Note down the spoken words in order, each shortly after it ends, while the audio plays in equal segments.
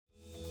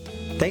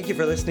Thank you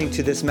for listening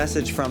to this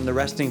message from The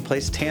Resting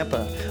Place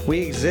Tampa. We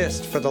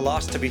exist for the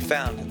lost to be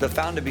found, the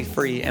found to be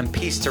free, and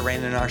peace to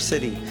reign in our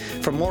city.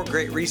 For more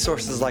great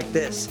resources like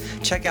this,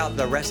 check out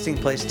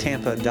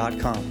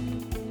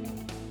therestingplacetampa.com.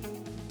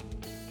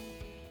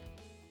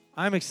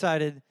 I'm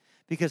excited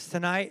because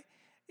tonight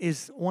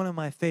is one of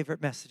my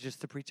favorite messages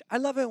to preach. I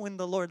love it when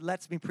the Lord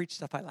lets me preach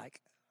stuff I like.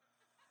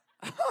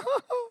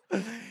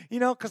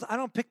 Because I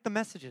don't pick the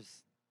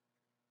messages.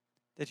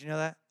 Did you know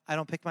that? I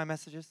don't pick my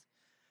messages.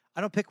 I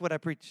don't pick what I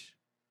preach.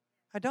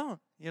 I don't.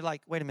 You're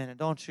like, wait a minute,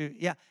 don't you?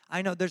 Yeah,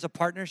 I know there's a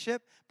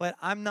partnership, but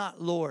I'm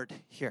not Lord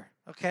here,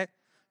 okay?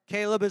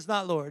 Caleb is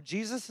not Lord.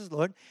 Jesus is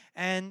Lord,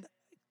 and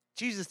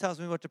Jesus tells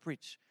me what to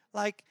preach.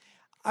 Like,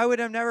 I would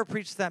have never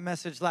preached that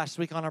message last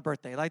week on our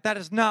birthday. Like, that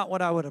is not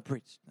what I would have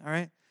preached, all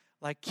right?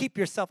 Like, keep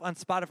yourself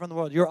unspotted from the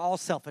world. You're all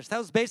selfish. That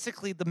was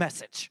basically the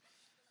message.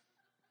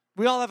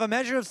 We all have a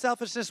measure of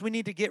selfishness we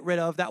need to get rid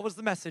of. That was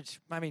the message.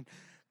 I mean,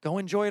 go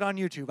enjoy it on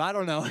YouTube. I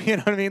don't know. You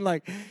know what I mean?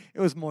 Like,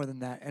 it was more than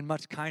that and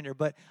much kinder.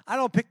 But I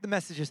don't pick the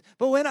messages.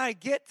 But when I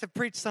get to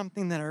preach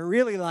something that I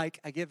really like,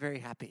 I get very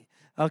happy.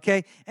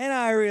 Okay? And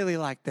I really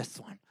like this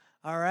one.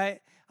 All right?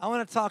 I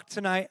want to talk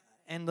tonight.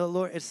 And the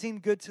Lord, it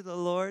seemed good to the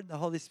Lord, the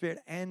Holy Spirit,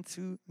 and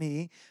to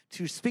me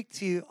to speak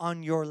to you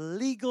on your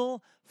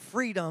legal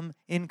freedom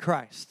in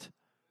Christ.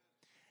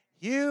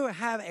 You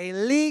have a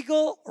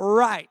legal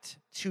right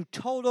to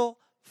total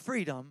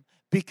freedom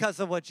because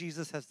of what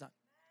Jesus has done.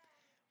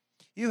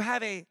 You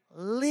have a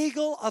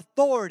legal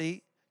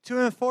authority to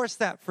enforce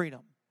that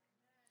freedom.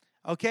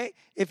 Okay?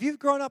 If you've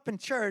grown up in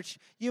church,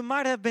 you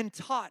might have been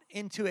taught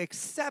into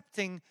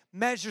accepting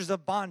measures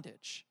of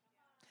bondage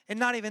and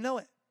not even know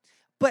it.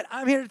 But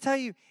I'm here to tell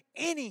you,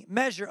 any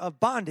measure of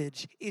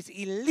bondage is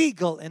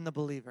illegal in the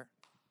believer.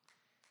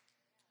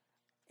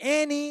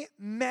 Any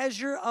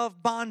measure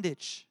of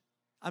bondage.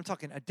 I'm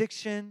talking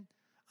addiction.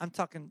 I'm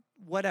talking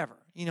whatever.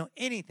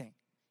 Anything.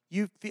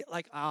 You feel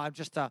like, I'm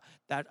just,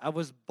 that I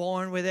was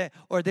born with it,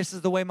 or this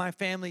is the way my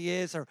family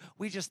is, or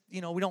we just,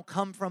 we don't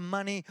come from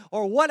money,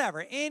 or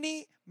whatever.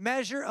 Any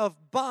measure of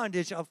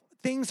bondage, of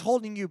things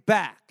holding you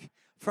back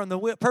from the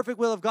perfect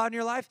will of God in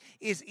your life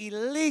is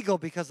illegal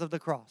because of the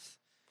cross.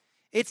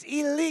 It's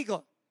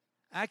illegal.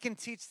 I can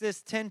teach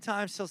this 10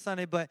 times till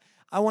Sunday, but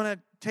I want to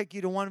take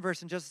you to one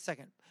verse in just a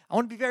second. I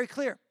want to be very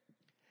clear.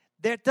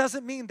 That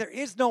doesn't mean there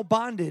is no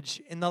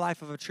bondage in the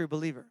life of a true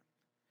believer.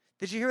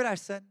 Did you hear what I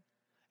said?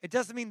 It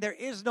doesn't mean there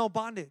is no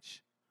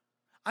bondage.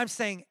 I'm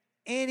saying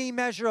any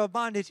measure of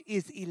bondage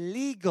is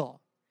illegal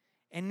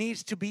and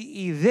needs to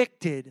be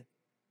evicted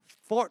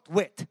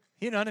forthwith.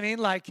 You know what I mean?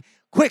 Like,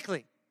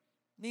 quickly.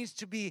 Needs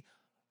to be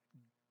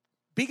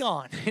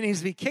gone. It needs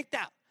to be kicked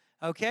out.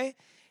 Okay?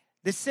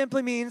 This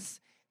simply means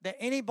that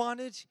any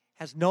bondage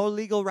has no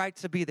legal right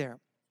to be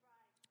there.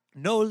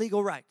 No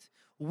legal right.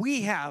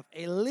 We have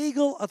a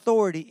legal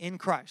authority in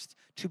Christ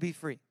to be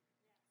free.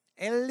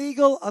 A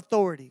legal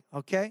authority,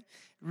 okay?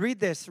 Read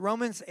this,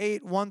 Romans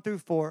 8, 1 through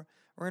 4.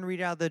 We're going to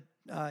read out the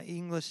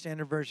English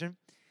Standard Version.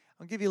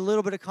 I'll give you a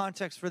little bit of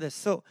context for this.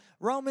 So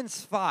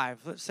Romans 5,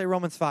 let's say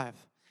Romans 5.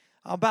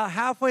 About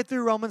halfway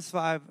through Romans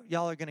 5,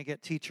 y'all are going to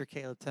get Teacher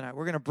Caleb tonight.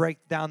 We're going to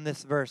break down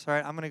this verse, all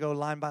right? I'm going to go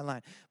line by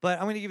line. But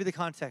I'm going to give you the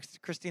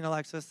context. Christina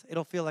likes this.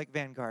 It'll feel like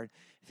Vanguard.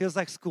 It feels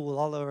like school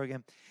all over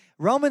again.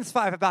 Romans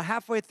 5, about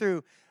halfway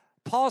through,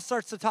 Paul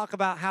starts to talk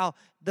about how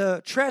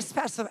the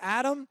trespass of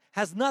Adam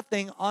has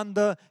nothing on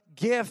the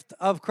gift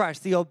of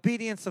Christ, the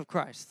obedience of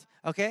Christ,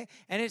 okay?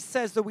 And it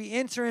says that we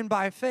enter in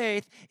by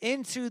faith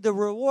into the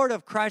reward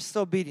of Christ's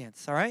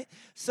obedience, all right?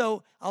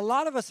 So a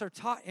lot of us are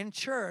taught in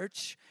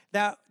church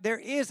that there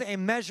is a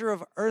measure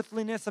of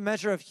earthliness, a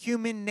measure of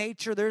human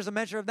nature. There's a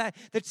measure of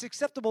that's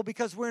acceptable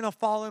because we're in a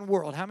fallen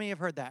world. How many have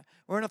heard that?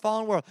 We're in a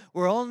fallen world.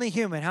 We're only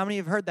human. How many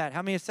have heard that?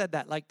 How many have said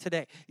that, like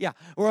today? Yeah,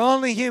 we're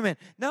only human.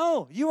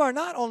 No, you are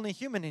not only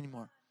human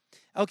anymore.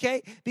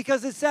 Okay?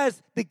 Because it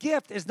says the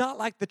gift is not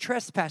like the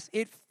trespass.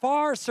 It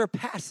far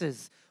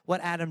surpasses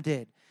what Adam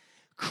did.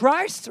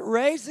 Christ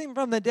raising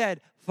from the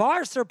dead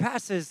far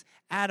surpasses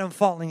Adam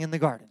falling in the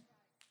garden.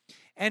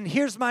 And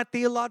here's my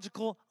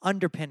theological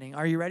underpinning.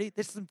 Are you ready?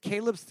 This is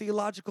Caleb's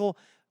theological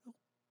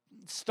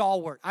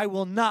stalwart. I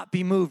will not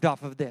be moved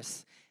off of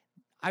this.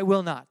 I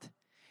will not.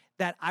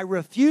 That I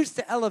refuse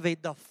to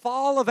elevate the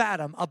fall of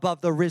Adam above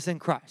the risen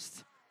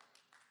Christ.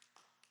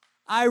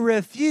 I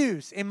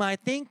refuse in my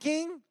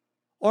thinking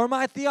or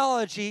my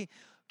theology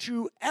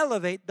to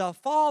elevate the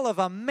fall of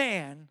a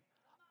man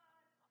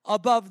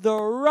above the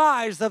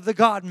rise of the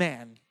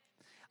God-man.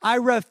 I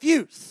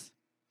refuse.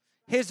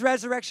 His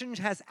resurrection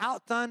has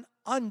outdone,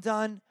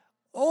 undone,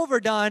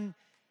 overdone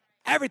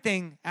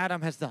everything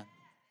Adam has done.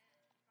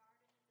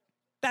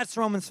 That's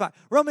Romans 5.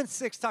 Romans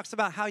 6 talks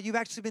about how you've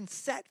actually been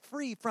set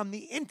free from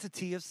the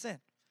entity of sin.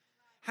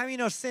 How many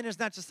know sin is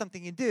not just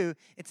something you do,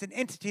 it's an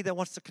entity that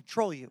wants to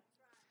control you.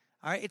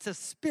 All right, it's a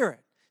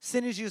spirit.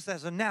 Sin is used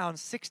as a noun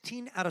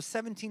 16 out of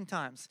 17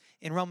 times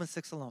in Romans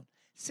 6 alone.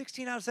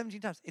 16 out of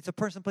 17 times. It's a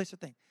person, place, or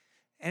thing.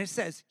 And it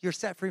says you're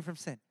set free from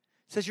sin.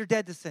 It says you're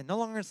dead to sin, no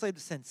longer enslaved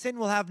to sin. Sin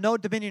will have no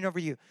dominion over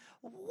you.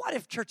 What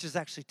if churches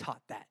actually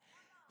taught that?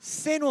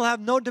 Sin will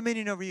have no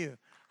dominion over you.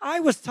 I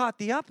was taught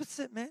the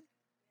opposite, man.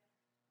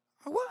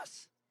 I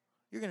was.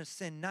 You're going to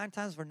sin 9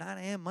 times for 9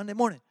 a.m. Monday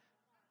morning.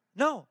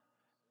 No.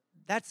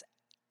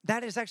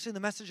 That is actually the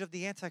message of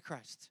the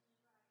Antichrist.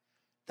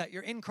 That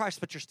you're in Christ,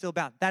 but you're still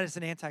bound. That is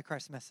an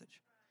Antichrist message.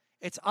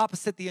 It's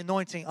opposite the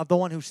anointing of the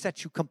one who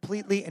sets you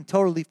completely and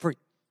totally free.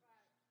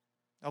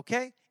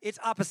 Okay? It's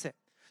opposite.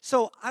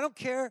 So I don't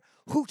care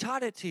who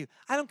taught it to you.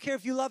 I don't care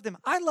if you love them.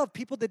 I love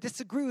people that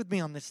disagree with me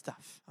on this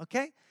stuff.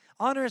 Okay?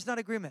 Honor is not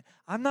agreement.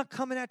 I'm not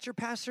coming at your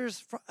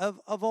pastors of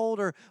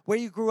old or where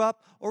you grew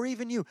up or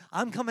even you.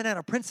 I'm coming at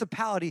a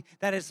principality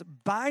that is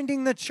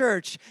binding the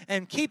church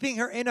and keeping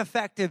her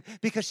ineffective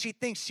because she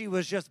thinks she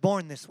was just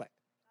born this way.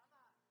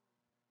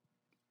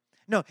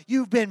 No,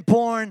 you've been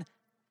born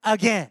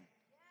again.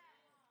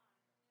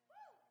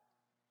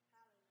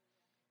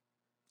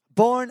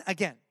 Born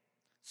again.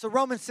 So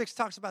Romans 6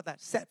 talks about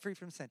that. Set free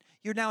from sin.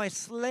 You're now a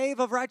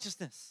slave of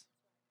righteousness.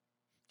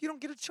 You don't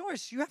get a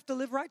choice. You have to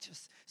live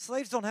righteous.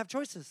 Slaves don't have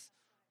choices.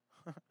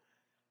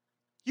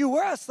 You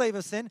were a slave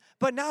of sin,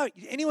 but now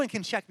anyone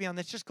can check me on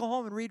this. Just go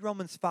home and read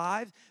Romans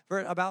 5,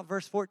 about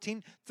verse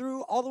 14,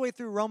 all the way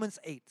through Romans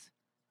 8.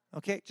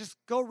 Okay? Just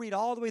go read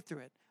all the way through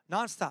it,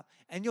 nonstop,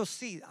 and you'll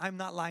see I'm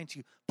not lying to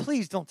you.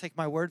 Please don't take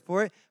my word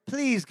for it.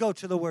 Please go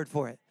to the word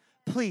for it.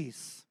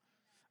 Please.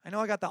 I know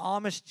I got the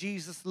Amish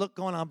Jesus look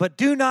going on, but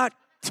do not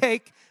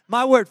take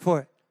my word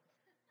for it.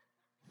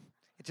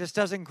 It just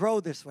doesn't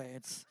grow this way.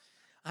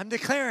 I'm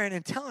declaring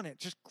and telling it,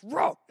 just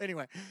grow.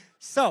 Anyway,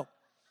 so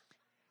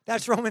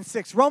that's Romans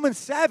 6. Romans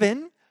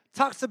 7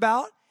 talks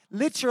about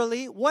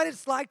literally what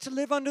it's like to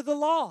live under the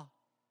law.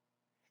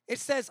 It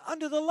says,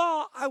 under the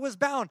law, I was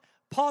bound.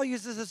 Paul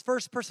uses his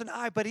first person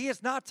I, but he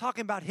is not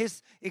talking about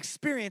his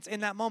experience in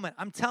that moment.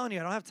 I'm telling you,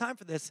 I don't have time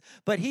for this.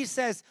 But he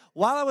says,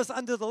 while I was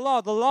under the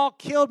law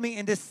killed me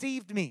and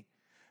deceived me.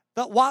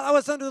 But while I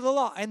was under the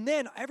law, and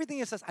then everything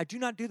it says, I do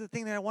not do the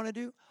thing that I want to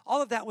do,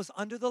 all of that was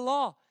under the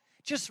law.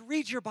 Just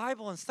read your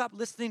Bible and stop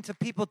listening to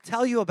people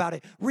tell you about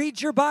it.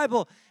 Read your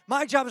Bible.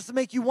 My job is to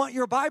make you want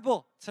your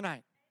Bible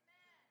tonight.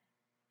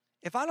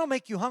 If I don't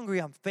make you hungry,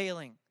 I'm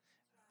failing.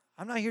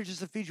 I'm not here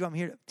just to feed you. I'm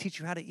here to teach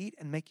you how to eat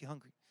and make you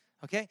hungry.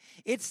 Okay?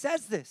 It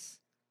says this.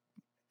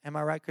 Am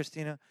I right,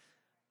 Christina?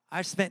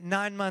 I spent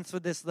 9 months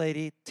with this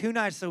lady, 2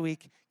 nights a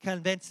week,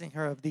 convincing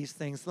her of these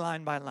things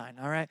line by line,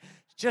 all right?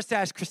 Just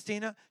ask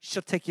Christina.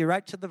 She'll take you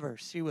right to the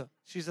verse. She will.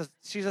 She's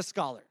a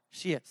scholar.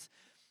 She is.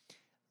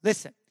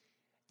 Listen.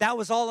 That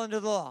was all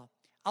under the law.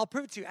 I'll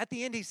prove it to you. At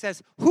the end, he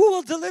says, who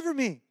will deliver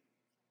me?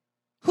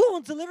 Who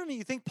will deliver me?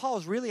 You think Paul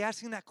is really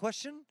asking that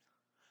question?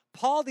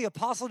 Paul, the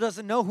apostle,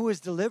 doesn't know who his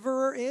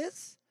deliverer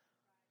is?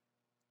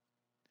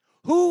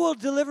 Who will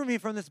deliver me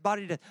from this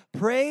body of death?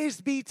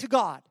 Praise be to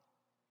God,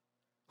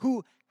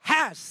 who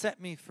has set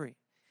me free.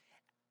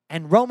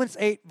 And Romans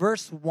 8,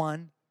 verse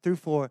 1 through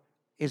 4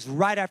 is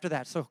right after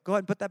that. So go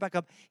ahead and put that back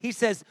up. He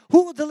says,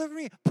 who will deliver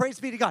me? Praise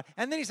be to God.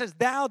 And then he says,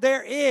 now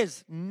there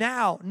is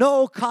now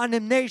no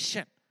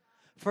condemnation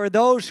for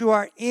those who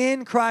are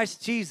in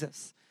Christ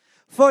Jesus.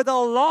 For the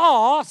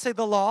law, say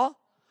the law,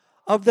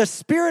 of the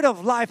Spirit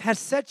of life has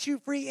set you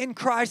free in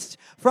Christ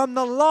from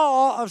the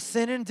law of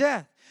sin and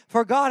death.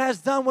 For God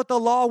has done what the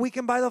law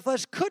weakened by the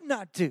flesh could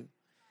not do.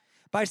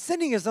 By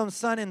sending his own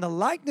Son in the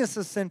likeness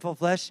of sinful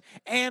flesh,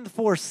 and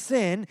for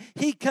sin,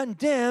 he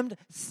condemned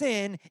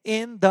sin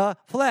in the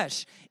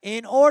flesh,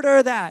 in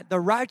order that the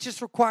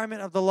righteous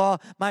requirement of the law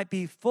might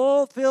be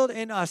fulfilled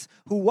in us,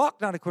 who walk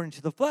not according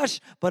to the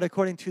flesh, but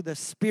according to the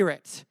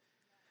Spirit.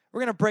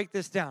 We're going to break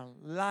this down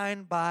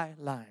line by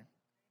line.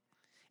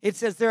 It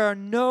says there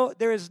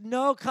is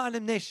no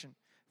condemnation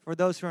for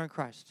those who are in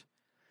Christ.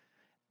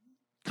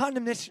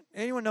 Condemnation,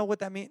 anyone know what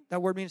that means?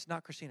 That word means?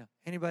 Not Christina.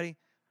 Anybody?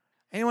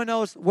 Anyone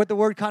knows what the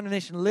word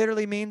condemnation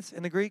literally means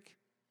in the Greek?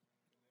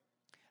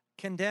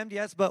 Condemned,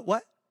 yes, but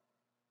what?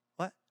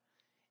 What?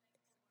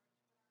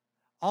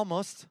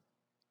 Almost.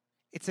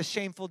 It's a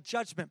shameful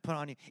judgment put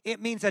on you.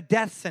 It means a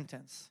death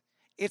sentence.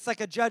 It's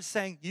like a judge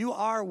saying, you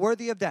are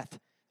worthy of death.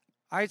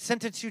 I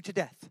sentence you to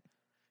death.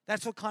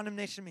 That's what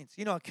condemnation means.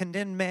 You know, a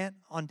condemned man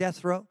on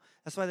death row.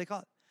 That's why they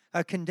call it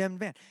a condemned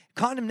man.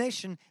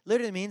 Condemnation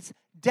literally means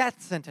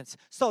death sentence.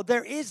 So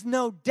there is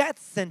no death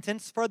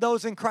sentence for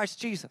those in Christ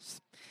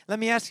Jesus. Let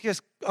me ask you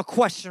a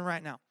question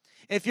right now.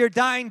 If you're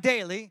dying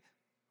daily,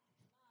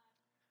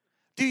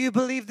 do you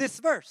believe this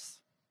verse?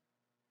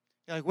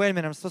 You're like, wait a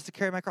minute, I'm supposed to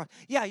carry my cross.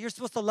 Yeah, you're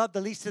supposed to love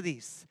the least of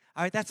these.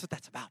 All right, that's what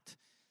that's about.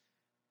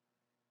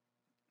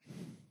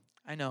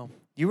 I know.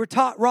 You were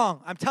taught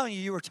wrong. I'm telling you,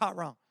 you were taught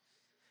wrong.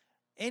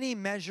 Any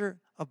measure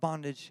of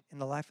bondage in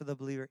the life of the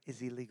believer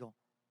is illegal.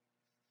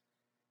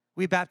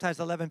 We baptized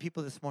 11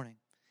 people this morning.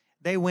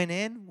 They went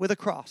in with a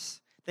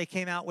cross. They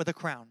came out with a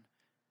crown.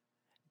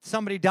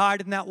 Somebody died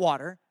in that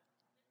water,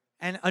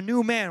 and a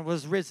new man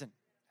was risen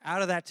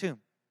out of that tomb.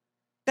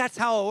 That's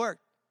how it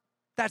worked.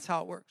 That's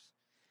how it works.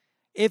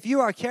 If you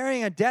are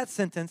carrying a death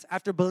sentence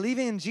after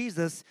believing in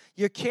Jesus,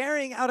 you're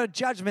carrying out a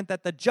judgment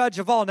that the judge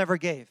of all never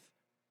gave.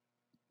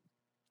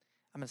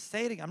 I'm going to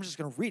say it again. I'm just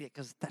going to read it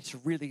because that's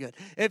really good.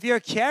 If you're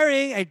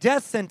carrying a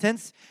death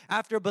sentence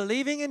after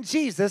believing in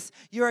Jesus,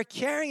 you are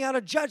carrying out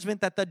a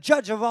judgment that the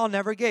judge of all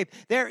never gave.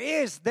 There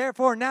is,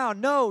 therefore, now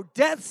no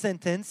death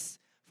sentence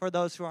for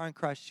those who are in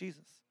Christ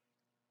Jesus.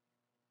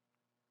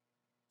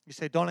 You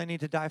say, don't I need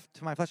to die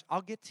to my flesh?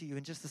 I'll get to you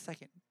in just a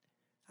second.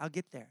 I'll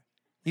get there.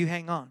 You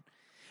hang on.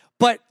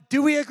 But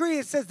do we agree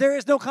it says there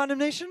is no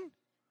condemnation?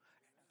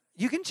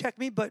 You can check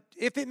me, but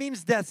if it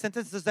means death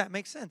sentence, does that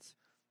make sense?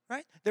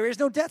 Right? There is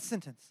no death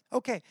sentence.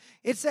 Okay.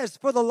 It says,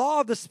 for the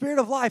law of the Spirit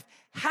of life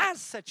has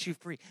set you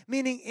free,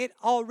 meaning it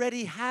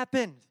already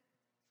happened.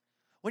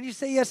 When you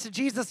say yes to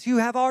Jesus, you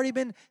have already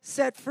been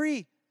set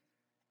free.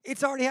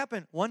 It's already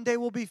happened. One day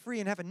we'll be free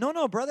in heaven.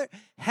 No, brother.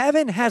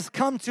 Heaven has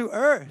come to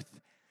earth.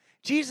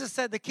 Jesus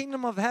said the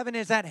kingdom of heaven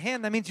is at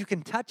hand. That means you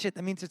can touch it.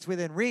 That means it's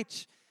within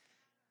reach.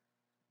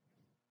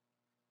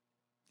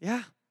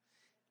 Yeah.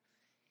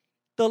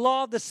 The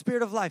law of the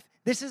Spirit of life.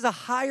 This is a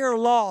higher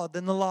law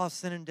than the law of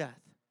sin and death.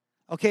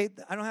 Okay,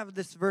 I don't have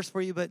this verse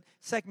for you, but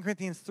 2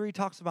 Corinthians 3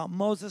 talks about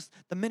Moses,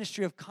 the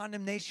ministry of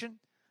condemnation.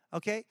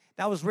 Okay,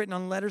 that was written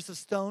on letters of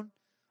stone.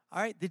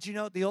 All right, did you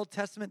know the Old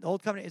Testament, the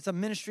Old Covenant, it's a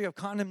ministry of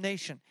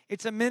condemnation.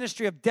 It's a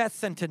ministry of death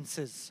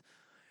sentences.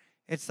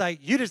 It's like,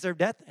 you deserve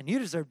death, and you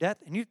deserve death,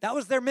 and that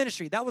was their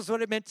ministry. That was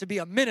what it meant to be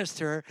a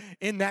minister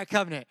in that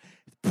covenant.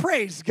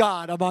 Praise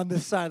God, I'm on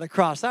this side of the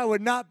cross. I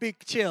would not be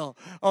chill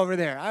over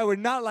there. I would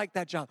not like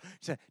that job.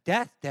 So,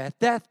 death, death,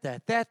 death,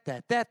 death, death,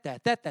 death, death,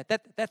 death, death, death,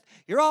 death, death.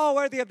 You're all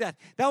worthy of death.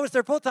 That was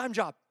their full-time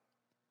job.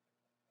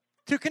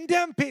 To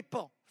condemn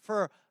people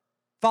for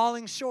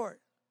falling short.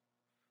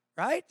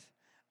 Right?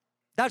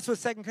 That's what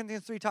 2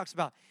 Corinthians 3 talks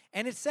about.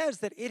 And it says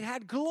that it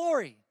had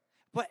glory.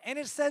 And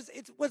it says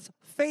it was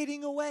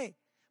fading away.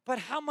 But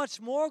how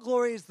much more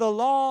glory is the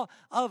law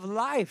of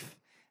life?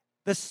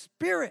 The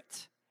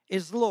Spirit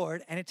is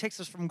Lord, and it takes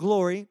us from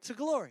glory to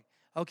glory.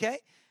 Okay?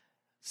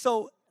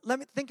 So let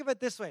me think of it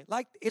this way.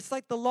 It's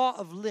like the law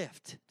of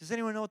lift. Does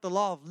anyone know what the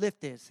law of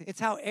lift is? It's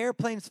how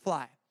airplanes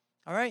fly.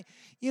 All right?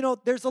 You know,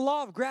 there's a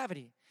law of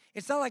gravity.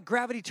 It's not like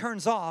gravity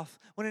turns off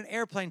when an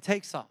airplane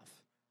takes off.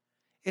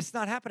 It's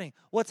not happening.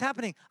 What's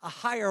happening? A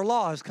higher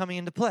law is coming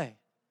into play.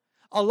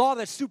 A law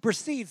that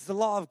supersedes the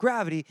law of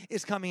gravity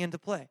is coming into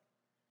play.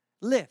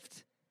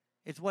 Lift.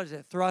 It's, what is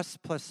it?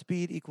 Thrust plus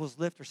speed equals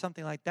lift or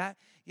something like that.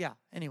 Yeah,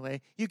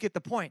 anyway, you get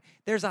the point.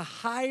 There's a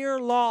higher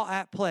law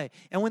at play.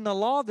 And when the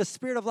law of the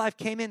Spirit of life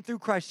came in through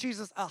Christ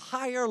Jesus, a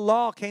higher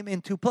law came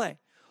into play.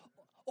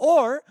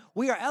 Or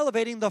we are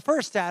elevating the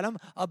first Adam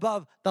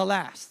above the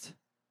last.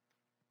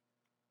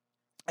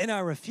 And I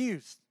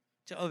refuse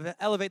to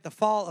elevate the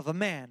fall of a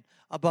man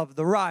above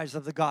the rise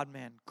of the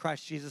God-man,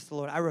 Christ Jesus the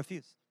Lord. I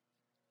refuse.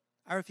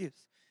 I refuse.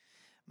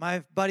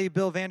 My buddy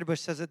Bill Vanderbush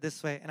says it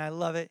this way, and I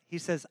love it. He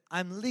says,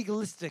 I'm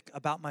legalistic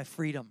about my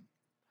freedom.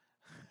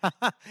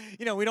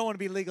 You know, we don't want to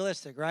be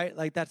legalistic, right?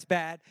 Like, that's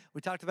bad.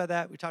 We talked about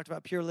that. We talked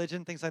about pure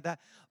religion, things like that.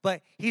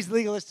 But he's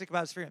legalistic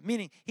about his freedom,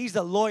 meaning he's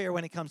a lawyer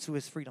when it comes to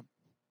his freedom.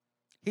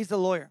 He's a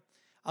lawyer.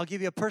 I'll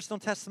give you a personal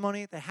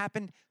testimony that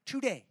happened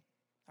today.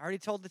 I already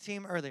told the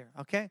team earlier,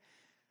 okay?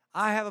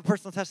 I have a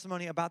personal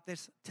testimony about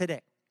this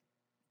today.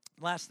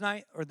 Last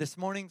night or this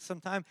morning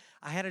sometime,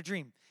 I had a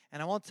dream.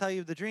 And I won't tell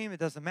you the dream.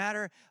 It doesn't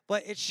matter.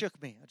 But it shook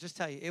me. I'll just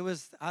tell you. It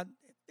was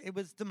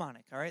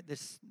demonic, all right?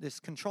 This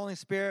controlling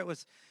spirit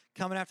was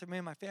coming after me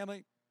and my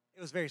family.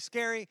 It was very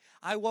scary.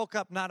 I woke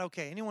up not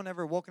okay. Anyone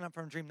ever woken up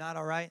from a dream not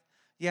all right?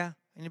 Yeah?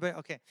 Anybody?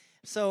 Okay.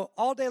 So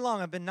all day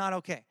long, I've been not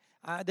okay.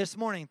 This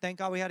morning, thank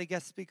God we had a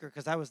guest speaker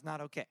because I was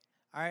not okay.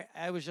 All right?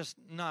 I was just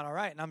not all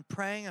right. And I'm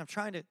praying. I'm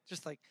trying to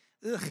just like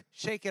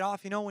shake it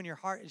off. You know, when your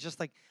heart is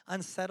just like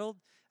unsettled.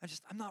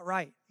 I'm not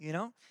right, you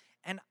know?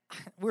 And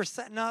we're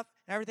setting up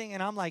and everything,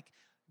 and I'm like,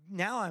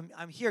 now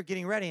I'm here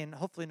getting ready, and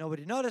hopefully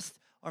nobody noticed,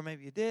 or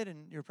maybe you did,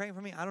 and you're praying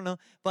for me. I don't know.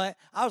 But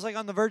I was like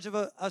on the verge of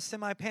a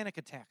semi-panic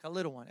attack, a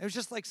little one. It was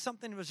just like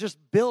something was just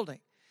building.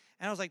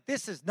 And I was like,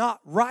 this is not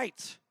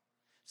right.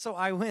 So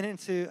I went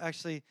into,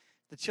 actually,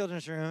 the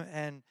children's room,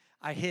 and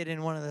I hid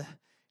in one of the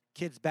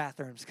kids'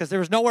 bathrooms because there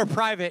was nowhere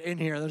private in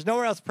here. There's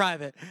nowhere else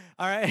private,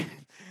 all right?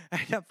 I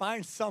had to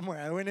find somewhere.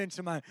 I went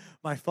into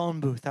my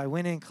phone booth. I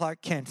went in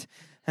Clark Kent.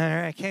 All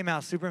right, I came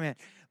out Superman.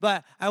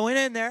 But I went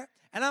in there,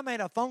 and I made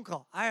a phone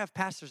call. I have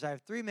pastors. I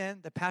have 3 men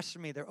that pastor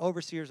me. They're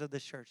overseers of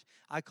this church.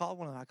 I called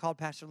one of them. I called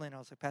Pastor Lynn. I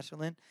was like, Pastor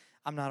Lynn,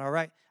 I'm not all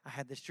right. I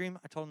had this dream.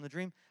 I told him the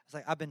dream. I was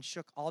like, I've been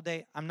shook all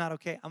day. I'm not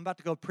okay. I'm about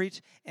to go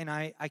preach, and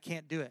I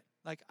can't do it.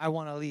 Like, I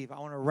want to leave. I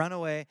want to run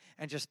away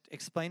and just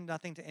explain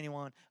nothing to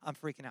anyone. I'm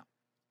freaking out.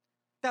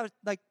 That was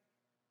like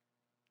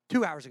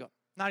 2 hours ago.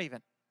 Not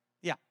even.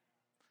 Yeah.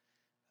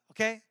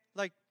 Okay?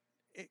 Like,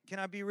 can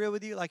I be real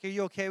with you? Like, are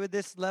you okay with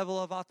this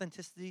level of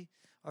authenticity?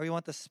 Or you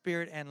want the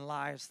spirit and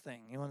lies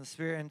thing? You want the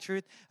spirit and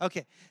truth?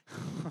 Okay.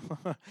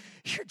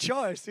 Your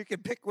choice. You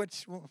can pick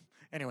which one.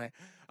 Anyway.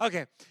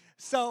 Okay.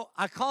 So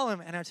I call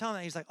him and I tell him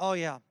that. He's like, oh,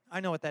 yeah, I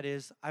know what that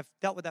is. I've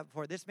dealt with that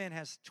before. This man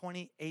has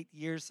 28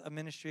 years of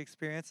ministry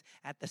experience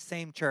at the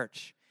same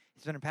church.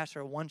 He's been a pastor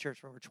at one church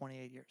for over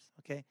 28 years.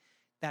 Okay.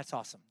 That's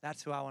awesome.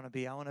 That's who I want to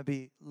be. I want to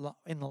be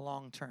in the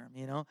long term,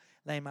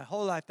 laying my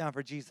whole life down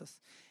for Jesus.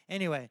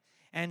 Anyway,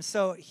 and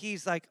so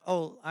he's like,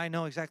 oh, I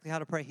know exactly how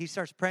to pray. He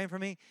starts praying for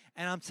me,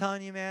 and I'm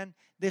telling you, man,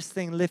 this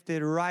thing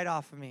lifted right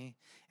off of me,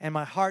 and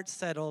my heart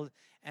settled,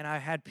 and I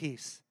had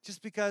peace.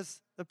 Just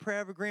because the prayer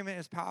of agreement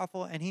is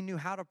powerful, and he knew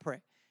how to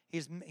pray.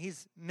 He's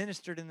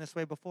ministered in this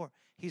way before.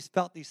 He's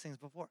felt these things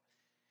before.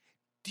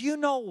 Do you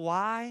know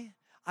why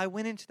I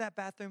went into that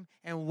bathroom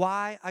and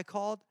why I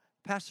called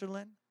Pastor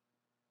Lynn?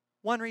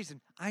 One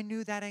reason. I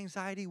knew that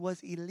anxiety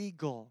was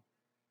illegal.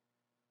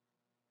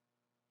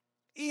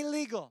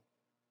 Illegal.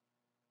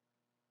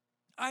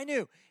 I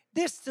knew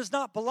this does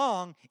not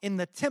belong in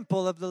the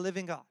temple of the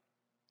living God.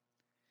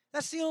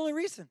 That's the only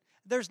reason.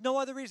 There's no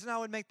other reason I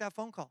would make that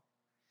phone call.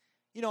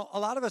 A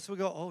lot of us would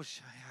go, oh,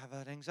 I have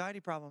an anxiety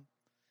problem.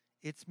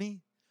 It's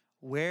me.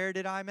 Where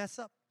did I mess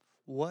up?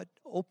 What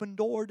open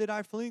door did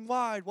I fling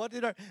wide? What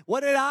did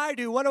I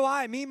do? What do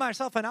I, me,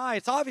 myself, and I?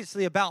 It's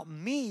obviously about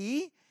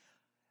me.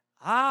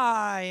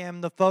 I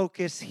am the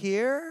focus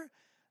here.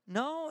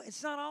 No,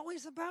 it's not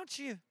always about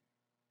you.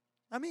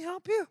 Let me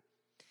help you.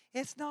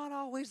 It's not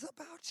always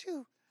about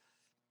you.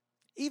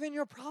 Even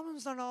your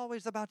problems aren't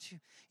always about you.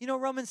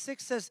 Romans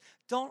 6 says,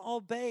 don't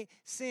obey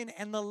sin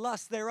and the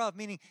lust thereof,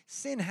 meaning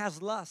sin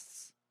has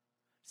lusts.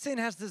 Sin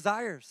has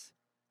desires.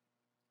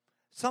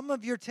 Some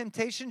of your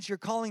temptations you're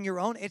calling your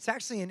own. It's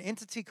actually an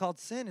entity called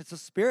sin. It's a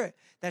spirit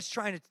that's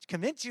trying to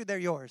convince you they're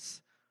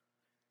yours.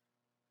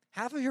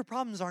 Half of your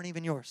problems aren't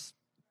even yours.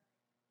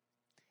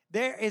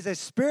 There is a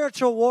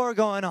spiritual war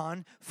going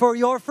on for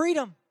your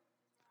freedom.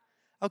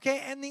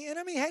 Okay, and the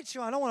enemy hates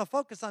you. I don't want to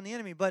focus on the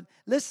enemy, but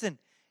listen,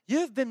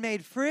 you've been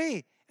made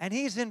free, and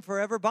he's in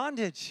forever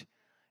bondage.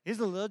 He's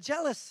a little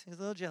jealous. He's a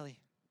little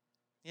jelly.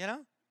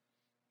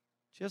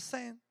 Just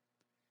saying.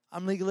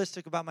 I'm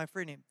legalistic about my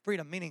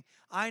freedom, meaning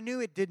I knew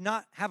it did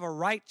not have a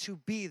right to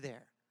be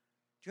there.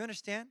 Do you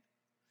understand?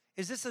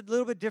 Is this a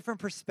little bit different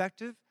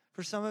perspective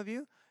for some of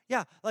you?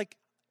 Yeah, like,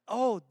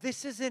 oh,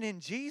 this isn't in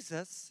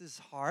Jesus'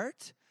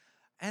 heart,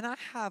 and I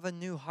have a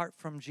new heart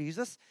from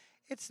Jesus.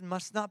 It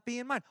must not be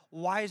in mine.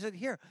 Why is it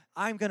here?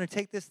 I'm going to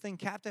take this thing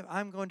captive.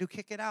 I'm going to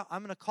kick it out.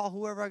 I'm going to call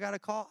whoever I got to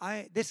call.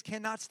 This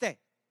cannot stay.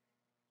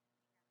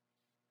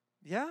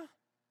 Yeah?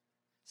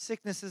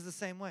 Sickness is the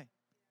same way.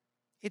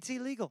 It's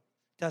illegal.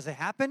 Does it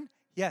happen?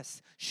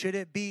 Yes. Should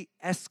it be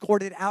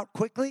escorted out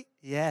quickly?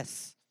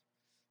 Yes.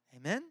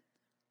 Amen?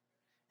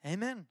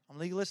 Amen. I'm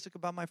legalistic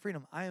about my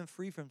freedom. I am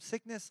free from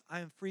sickness. I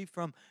am free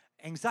from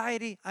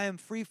anxiety. I am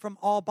free from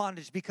all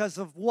bondage. Because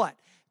of what?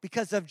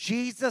 Because of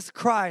Jesus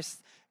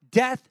Christ,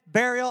 death,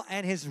 burial,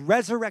 and his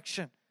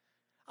resurrection.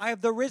 I have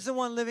the risen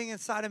one living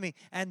inside of me,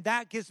 and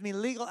that gives me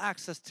legal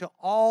access to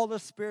all the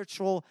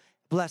spiritual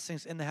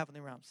blessings in the heavenly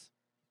realms.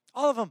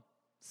 All of them.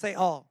 Say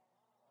all.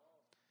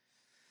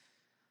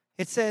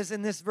 It says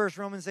in this verse,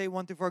 Romans 8,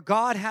 1-4,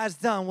 God has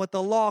done what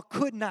the law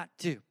could not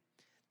do.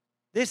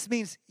 This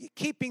means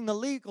keeping the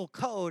legal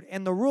code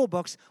and the rule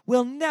books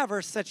will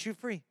never set you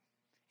free.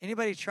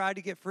 Anybody tried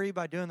to get free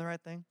by doing the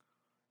right thing?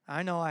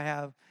 I know I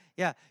have.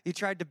 Yeah, you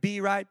tried to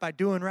be right by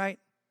doing right.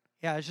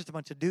 Yeah, it's just a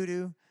bunch of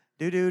do-do.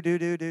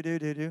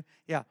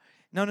 Yeah.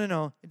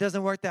 No. It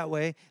doesn't work that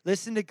way.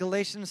 Listen to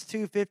Galatians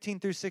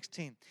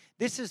 2:15-16.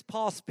 This is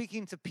Paul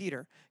speaking to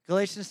Peter.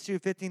 Galatians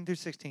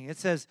 2:15-16. It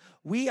says,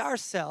 we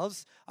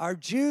ourselves are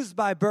Jews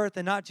by birth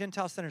and not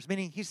Gentile sinners.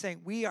 Meaning he's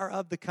saying we are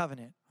of the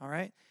covenant. All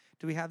right?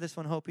 Do we have this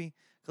one, Hopi?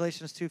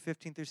 Galatians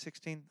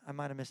 2:15-16. I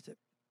might have missed it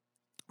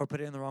or put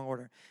it in the wrong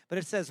order. But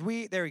it says,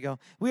 there we go.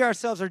 We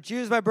ourselves are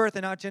Jews by birth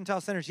and not Gentile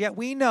sinners. Yet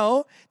we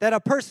know that a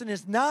person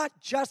is not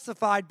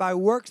justified by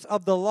works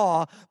of the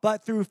law,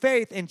 but through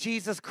faith in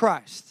Jesus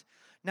Christ.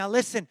 Now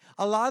listen,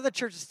 a lot of the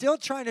church is still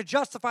trying to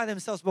justify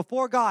themselves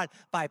before God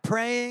by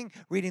praying,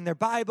 reading their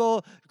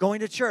Bible,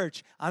 going to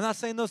church. I'm not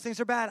saying those things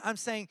are bad. I'm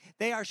saying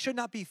they should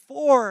not be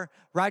for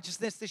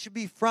righteousness. They should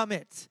be from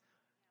it.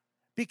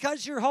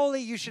 Because you're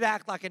holy, you should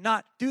act like it,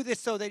 not do this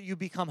so that you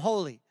become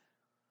holy.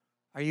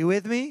 Are you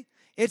with me?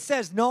 It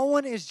says, no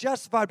one is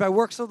justified by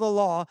works of the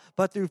law,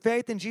 but through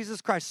faith in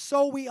Jesus Christ.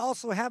 So we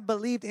also have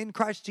believed in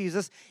Christ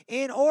Jesus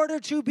in order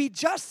to be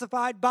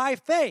justified by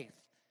faith.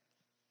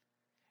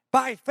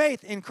 By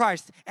faith in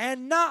Christ,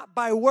 and not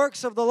by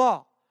works of the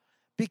law.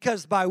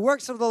 Because by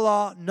works of the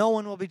law, no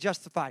one will be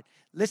justified.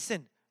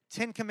 Listen,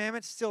 10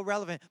 commandments still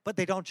relevant, but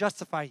they don't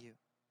justify you.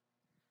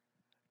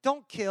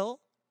 Don't kill.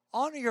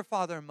 Honor your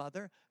father and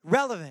mother.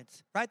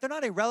 Relevant, right? They're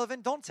not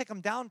irrelevant. Don't take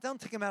them down. Don't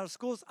take them out of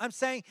schools. I'm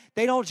saying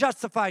they don't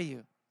justify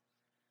you.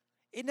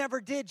 It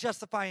never did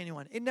justify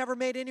anyone. It never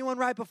made anyone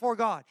right before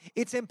God.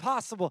 It's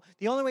impossible.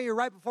 The only way you're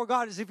right before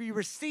God is if you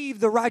receive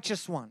the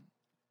righteous one.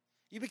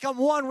 You become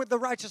one with the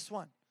righteous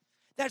one.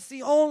 That's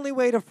the only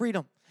way to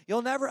freedom.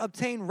 You'll never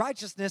obtain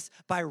righteousness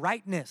by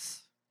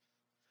rightness.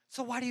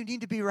 So why do you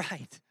need to be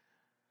right?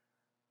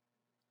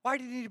 Why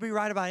do you need to be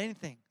right about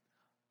anything?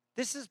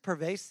 This is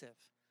pervasive.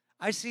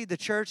 I see the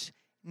church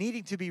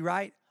needing to be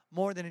right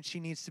more than she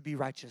needs to be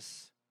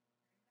righteous.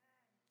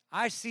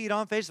 I see it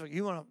on Facebook.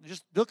 You want to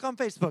just look on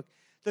Facebook.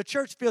 The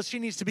church feels she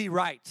needs to be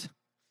right.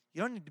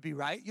 You don't need to be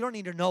right. You don't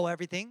need to know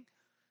everything.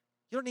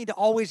 You don't need to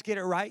always get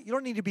it right. You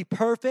don't need to be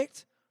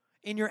perfect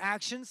in your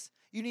actions.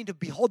 You need to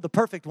behold the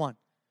perfect one.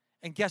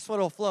 And guess what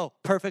will flow?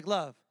 Perfect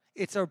love.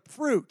 It's a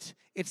fruit.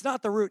 It's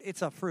not the root.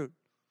 It's a fruit.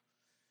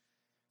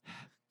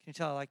 Can you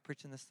tell I like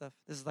preaching this stuff?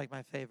 This is like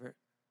my favorite.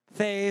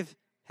 Fave.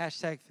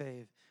 Hashtag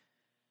fave.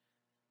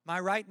 My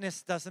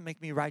rightness doesn't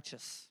make me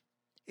righteous.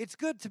 It's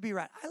good to be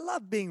right. I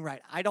love being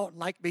right. I don't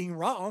like being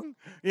wrong.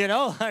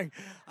 Like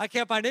I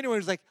can't find anyone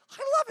who's like, I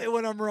love it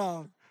when I'm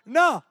wrong.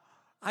 No,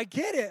 I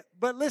get it.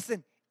 But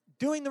listen,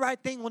 doing the right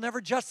thing will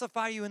never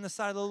justify you in the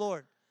sight of the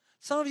Lord.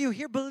 Some of you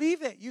here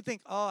believe it. You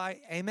think,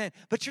 amen.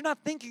 But you're not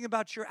thinking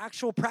about your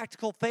actual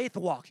practical faith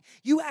walk.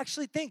 You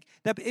actually think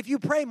that if you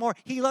pray more,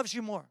 he loves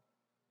you more.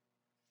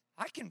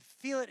 I can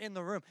feel it in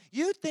the room.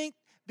 You think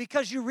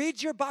because you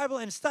read your Bible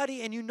and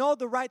study and you know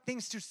the right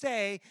things to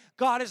say,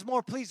 God is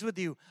more pleased with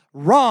you.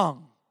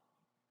 Wrong.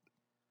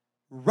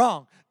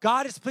 Wrong.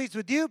 God is pleased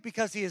with you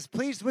because he is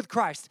pleased with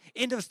Christ.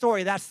 End of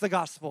story. That's the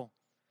gospel.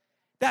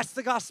 That's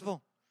the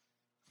gospel.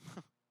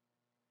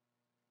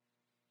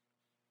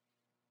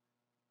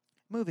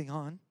 Moving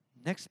on.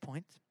 Next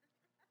point.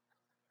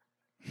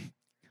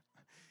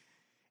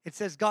 It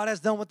says God has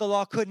done what the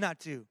law could not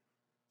do.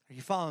 Are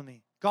you following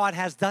me? God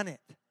has done it.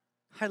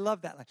 I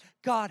love that line.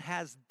 God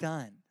has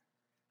done.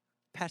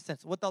 Past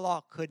tense. What the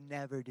law could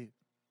never do.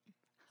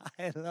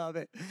 I love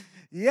it.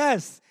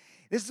 Yes.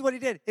 This is what he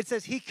did. It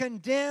says he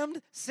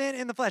condemned sin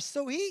in the flesh.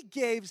 So he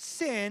gave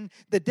sin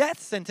the death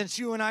sentence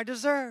you and I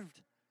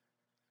deserved.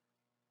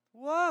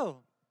 Whoa.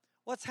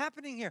 What's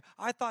happening here?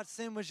 I thought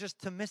sin was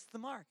just to miss the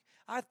mark.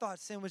 I thought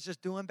sin was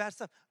just doing bad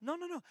stuff. No.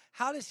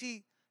 How does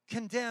he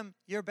condemn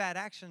your bad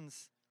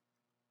actions?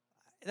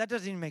 That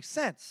doesn't even make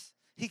sense.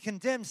 He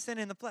condemned sin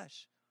in the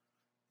flesh.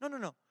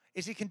 No.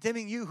 Is he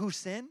condemning you who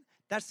sin?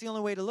 That's the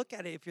only way to look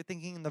at it if you're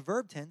thinking in the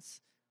verb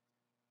tense.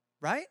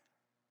 Right?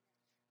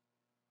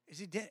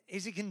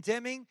 Is he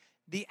condemning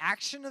the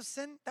action of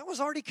sin? That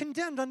was already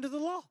condemned under the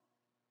law.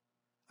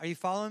 Are you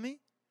following me?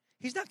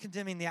 He's not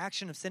condemning the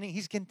action of sinning.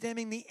 He's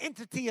condemning the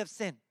entity of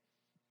sin.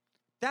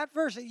 That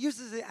verse, it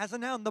uses it as a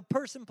noun, the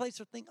person,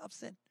 place, or thing of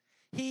sin.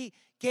 He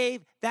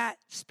gave that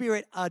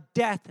spirit a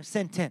death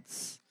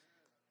sentence.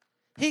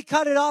 He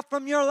cut it off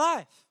from your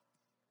life.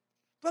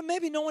 But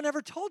maybe no one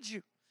ever told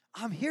you.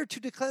 I'm here to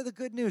declare the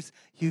good news.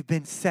 You've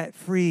been set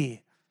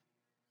free.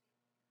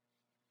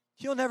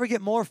 You'll never get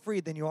more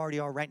free than you already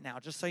are right now,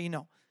 just so you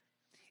know.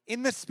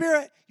 In the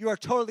spirit, you are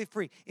totally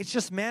free. It's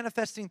just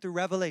manifesting through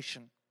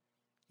revelation.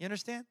 You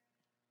understand?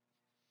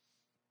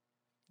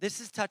 This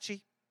is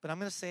touchy, but I'm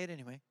going to say it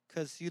anyway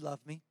because you love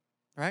me,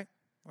 right?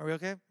 Are we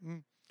okay?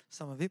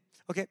 Some of you.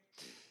 Okay.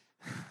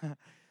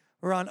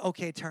 We're on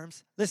okay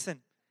terms.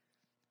 Listen.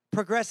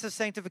 Progressive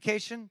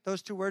sanctification,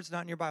 those two words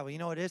not in your Bible. You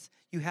know what it is?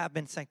 You have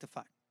been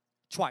sanctified.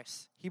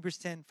 Twice. Hebrews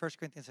 10, 1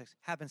 Corinthians 6,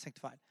 have been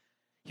sanctified.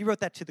 He wrote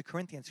that to the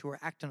Corinthians who were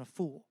acting a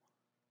fool.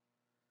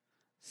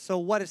 So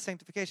what is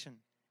sanctification?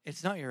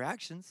 It's not your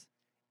actions.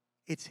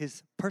 It's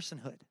his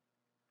personhood.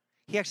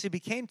 He actually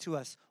became to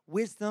us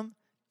wisdom,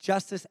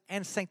 justice,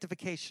 and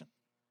sanctification.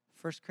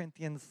 1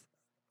 Corinthians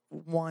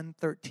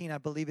 1:13, I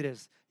believe it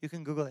is. You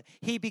can Google it.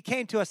 He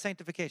became to us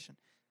sanctification.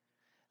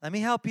 Let me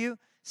help you.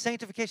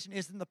 Sanctification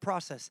isn't the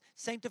process.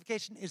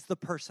 Sanctification is the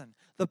person.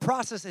 The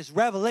process is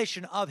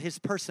revelation of his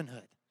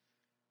personhood.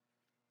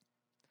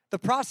 The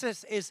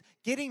process is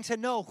getting to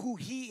know who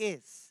he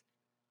is.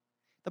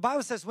 The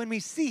Bible says when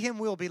we see him,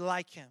 we'll be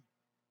like him.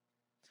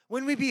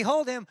 When we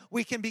behold him,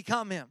 we can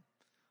become him.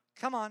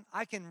 Come on,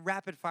 I can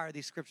rapid fire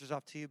these scriptures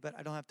off to you, but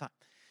I don't have time.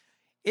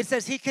 It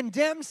says he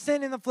condemned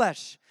sin in the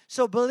flesh.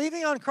 So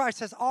believing on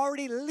Christ has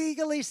already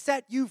legally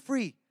set you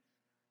free.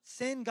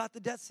 Sin got the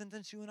death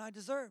sentence you and I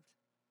deserved.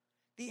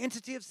 The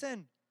entity of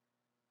sin.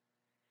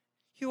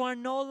 You are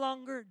no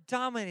longer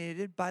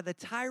dominated by the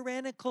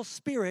tyrannical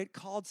spirit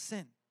called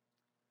sin.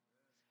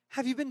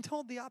 Have you been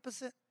told the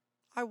opposite?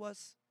 I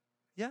was.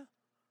 Yeah.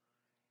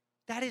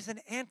 That is an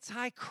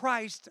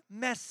antichrist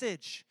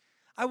message.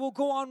 I will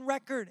go on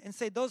record and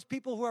say those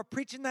people who are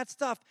preaching that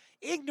stuff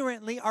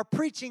ignorantly are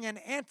preaching an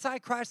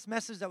antichrist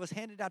message that was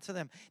handed out to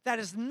them. That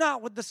is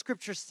not what the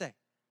scriptures say. It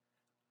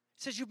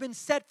says you've been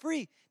set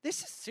free.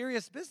 This is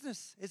serious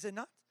business, is it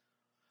not?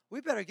 We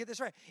better get this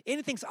right.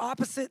 Anything's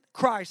opposite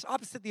Christ,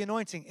 opposite the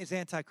anointing, is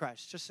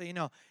antichrist. Just so you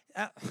know,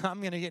 I'm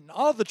going to get in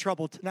all the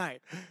trouble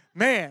tonight.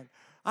 Man,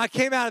 I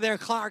came out of there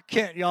Clark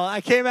Kent, y'all. I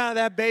came out of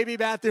that baby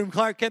bathroom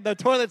Clark Kent. The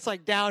toilet's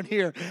like down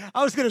here.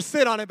 I was going to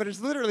sit on it, but it's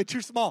literally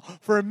too small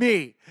for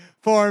me.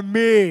 For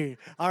me.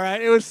 All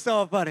right? It was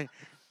so funny.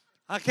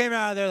 I came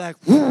out of there like,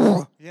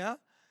 whoo, yeah?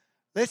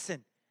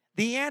 Listen,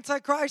 the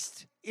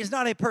Antichrist is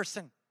not a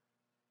person.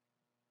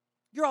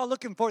 You're all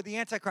looking for the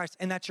Antichrist,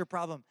 and that's your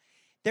problem.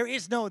 There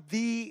is no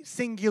the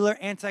singular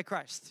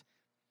Antichrist.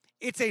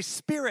 It's a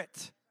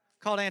spirit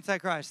called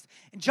Antichrist.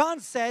 And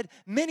John said,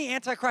 many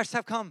Antichrists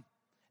have come.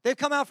 They've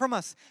come out from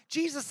us.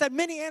 Jesus said,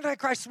 many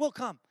Antichrists will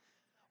come.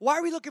 Why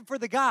are we looking for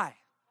the guy?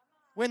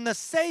 When the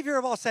Savior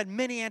of all said,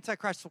 many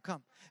Antichrists will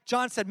come.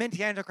 John said,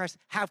 many Antichrists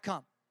have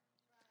come.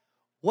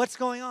 What's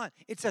going on?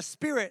 It's a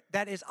spirit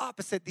that is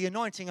opposite the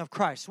anointing of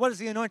Christ. What does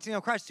the anointing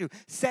of Christ do?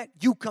 Set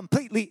you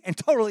completely and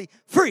totally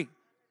free.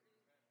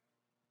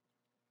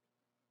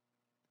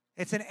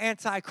 It's an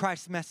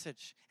anti-Christ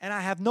message, and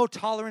I have no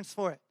tolerance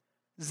for it.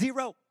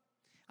 Zero.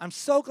 I'm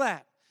so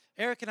glad.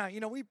 Eric and I,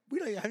 we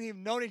haven't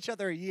even known each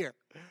other a year.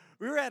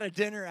 We were at a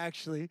dinner,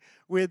 actually,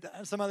 with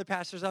some other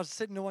pastors. I was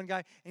sitting to one guy,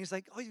 and he's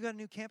like, oh, you got a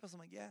new campus? I'm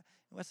like, yeah.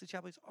 And Wesley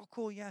Chapel, he's, oh,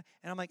 cool, yeah.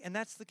 And I'm like, and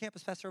that's the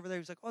campus pastor over there.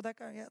 He's like, oh, that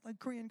guy, yeah, like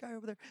Korean guy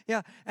over there.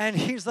 Yeah. And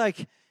he's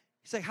like,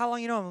 how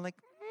long you know him? I'm like,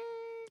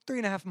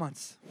 3.5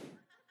 months.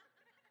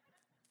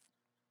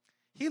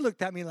 He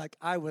looked at me like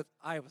I was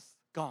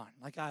gone,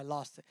 like I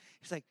lost it.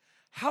 He's like,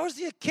 how is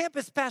he a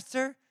campus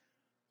pastor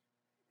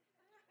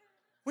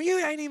when you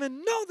ain't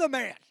even know the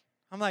man?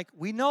 I'm like,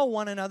 we know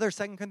one another,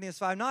 2 Corinthians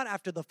 5, not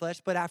after the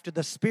flesh, but after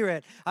the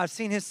Spirit. I've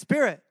seen his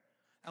Spirit,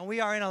 and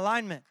we are in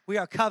alignment. We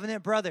are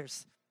covenant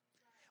brothers.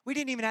 We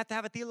didn't even have to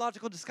have a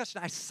theological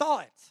discussion. I saw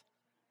it.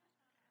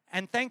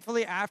 And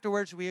thankfully,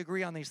 afterwards, we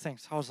agree on these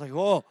things. I was like,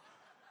 whoa,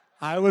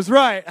 I was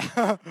right.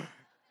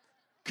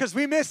 Because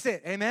we miss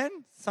it, amen?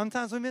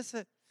 Sometimes we miss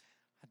it.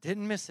 I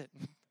didn't miss it.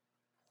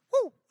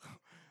 Woo!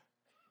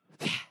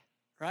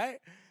 Right?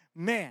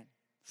 Man,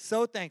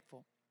 so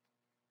thankful.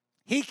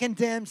 He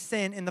condemned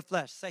sin in the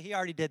flesh. Say, he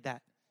already did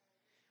that.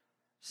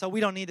 So we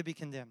don't need to be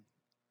condemned.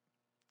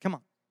 Come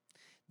on.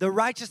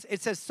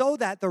 It says, so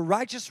that the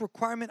righteous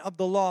requirement of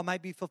the law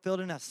might be fulfilled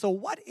in us. So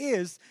what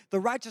is the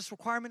righteous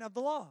requirement of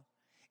the law?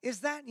 Is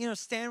that,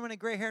 stand when a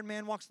gray-haired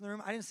man walks in the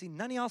room? I didn't see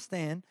none of y'all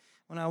stand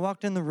when I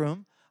walked in the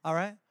room, all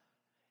right?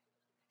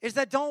 Is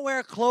that don't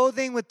wear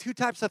clothing with 2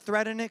 types of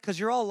thread in it, because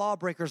you're all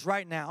lawbreakers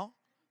right now,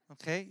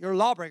 okay? You're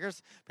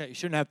lawbreakers. Yeah, you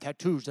shouldn't have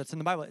tattoos. That's in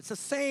the Bible. It's the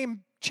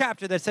same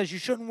chapter that says you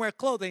shouldn't wear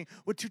clothing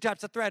with 2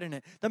 types of thread in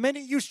it. The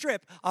minute you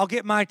strip, I'll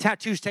get my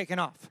tattoos taken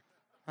off,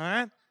 all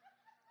right?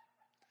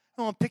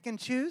 I want to pick and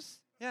choose?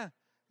 Yeah.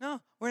 No,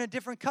 we're in a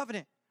different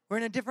covenant. We're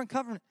in a different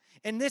covenant.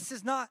 And this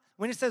is not,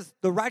 when it says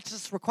the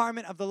righteous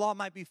requirement of the law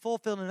might be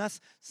fulfilled in us,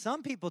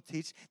 some people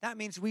teach that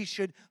means we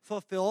should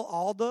fulfill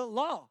all the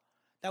law,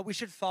 that we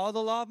should follow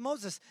the law of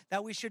Moses,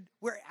 that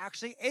we're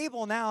actually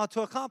able now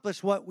to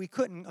accomplish what we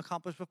couldn't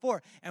accomplish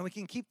before, and we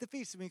can keep the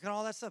feast, and we can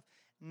all that stuff.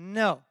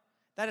 No,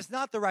 that is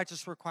not the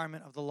righteous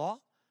requirement of the law.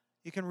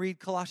 You can read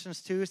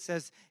Colossians 2. It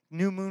says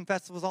new moon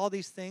festivals, all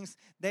these things,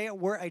 they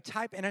were a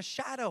type and a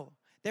shadow.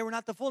 They were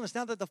not the fullness.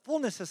 Now that the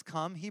fullness has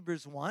come,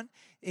 Hebrews 1,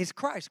 is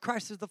Christ.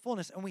 Christ is the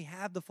fullness, and we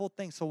have the full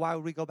thing, so why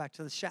would we go back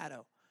to the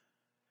shadow?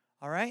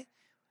 All right?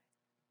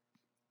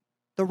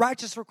 The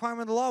righteous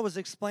requirement of the law was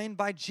explained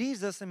by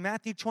Jesus in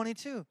Matthew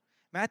 22.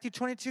 Matthew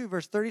 22,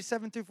 verse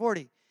 37 through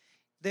 40.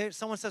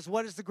 Someone says,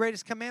 what is the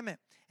greatest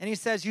commandment? And he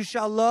says, you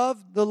shall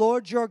love the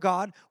Lord your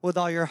God with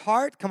all your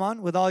heart, come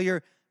on, with all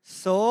your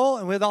soul,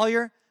 and with all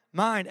your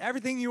mind,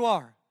 everything you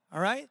are,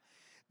 all right?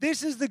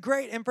 This is the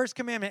great and first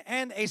commandment,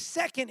 and a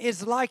second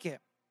is like it.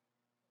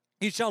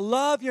 You shall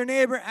love your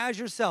neighbor as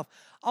yourself.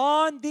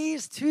 On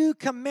these 2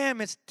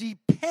 commandments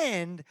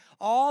depend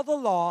all the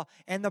law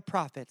and the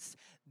prophets.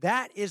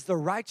 That is the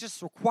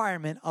righteous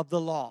requirement of the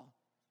law.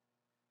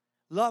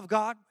 Love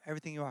God,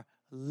 everything you are.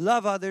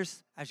 Love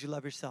others as you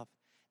love yourself.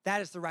 That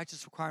is the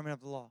righteous requirement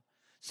of the law.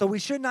 So we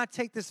should not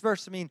take this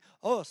verse to mean,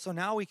 oh, so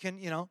now we can,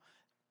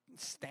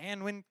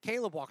 stand when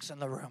Caleb walks in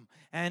the room.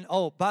 And,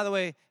 oh, by the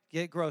way,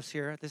 get gross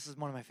here. This is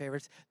one of my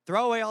favorites.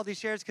 Throw away all these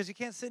chairs because you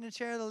can't sit in a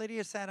chair that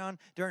Lydia sat on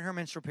during her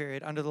menstrual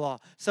period under the law.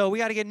 So we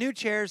got to get new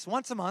chairs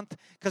once a month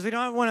because we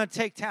don't want to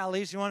take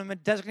tallies. You want to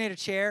designate a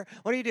chair.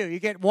 What do? You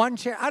get one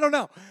chair? I don't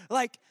know.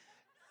 Like,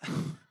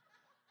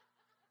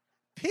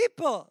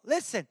 people,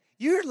 listen,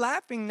 you're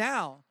laughing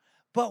now,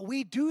 but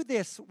we do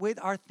this with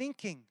our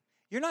thinking.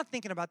 You're not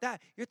thinking about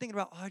that. You're thinking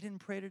about, oh, I didn't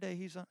pray today.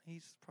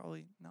 He's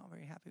probably not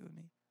very happy with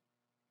me.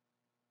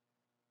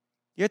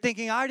 You're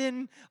thinking, I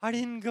didn't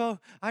go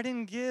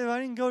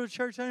to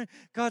church.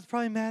 God's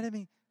probably mad at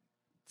me.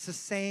 It's the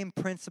same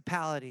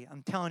principality.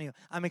 I'm telling you.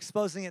 I'm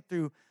exposing it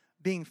through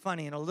being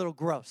funny and a little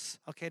gross,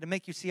 okay, to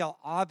make you see how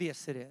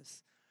obvious it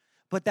is.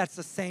 But that's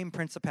the same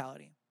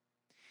principality.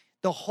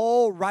 The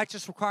whole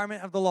righteous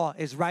requirement of the law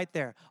is right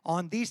there.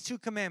 On these 2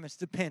 commandments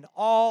depend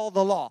all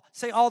the law.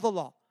 Say all the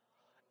law.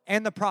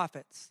 And the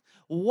prophets.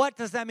 What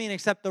does that mean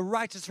except the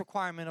righteous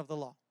requirement of the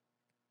law?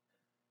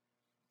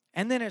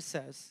 And then it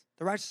says,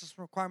 the righteous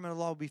requirement of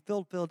the law will be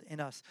fulfilled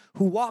in us,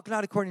 who walk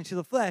not according to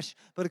the flesh,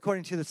 but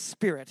according to the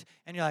Spirit.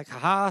 And you're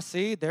like,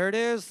 see, there it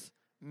is.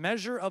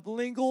 Measure of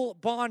legal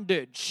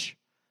bondage.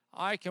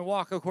 I can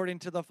walk according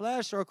to the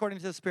flesh or according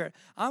to the Spirit.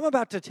 I'm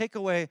about to take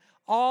away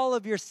all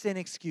of your sin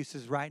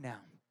excuses right now.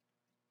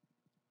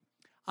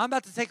 I'm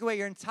about to take away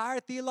your entire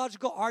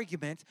theological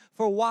argument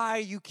for why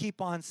you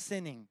keep on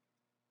sinning.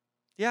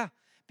 Yeah,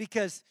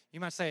 because you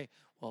might say,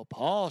 well,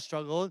 Paul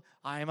struggled.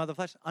 I am of the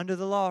flesh under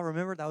the law.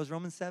 Remember, that was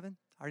Romans 7.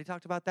 I already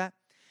talked about that.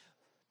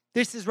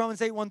 This is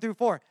Romans 8, 1 through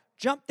 4.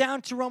 Jump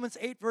down to Romans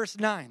 8, verse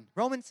 9.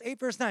 Romans 8,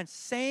 verse 9.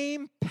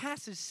 Same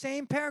passage,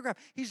 same paragraph.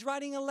 He's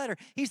writing a letter.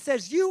 He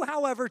says, you,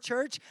 however,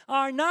 church,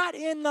 are not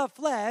in the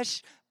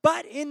flesh,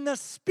 but in the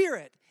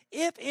Spirit.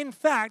 if in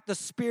fact the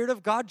Spirit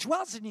of God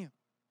dwells in you.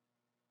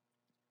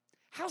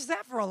 How's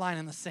that for a line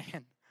in the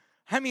sand?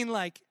 I mean,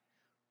 like,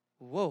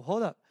 whoa,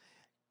 hold up.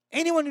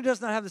 Anyone who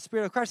does not have the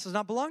Spirit of Christ does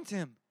not belong to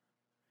him.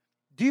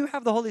 Do you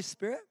have the Holy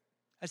Spirit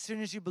as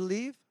soon as you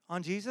believe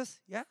on Jesus?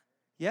 Yeah?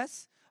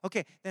 Yes?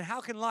 Okay, then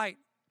how can light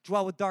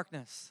dwell with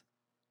darkness?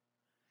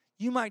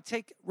 You might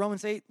take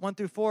Romans 8, 1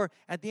 through 4,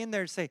 at the end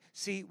there to say,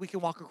 see, we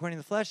can walk according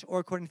to the flesh or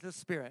according to the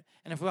Spirit.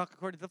 And if we walk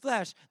according to the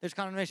flesh, there's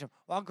condemnation.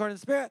 Walk according to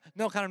the Spirit,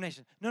 no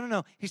condemnation.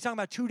 No. He's talking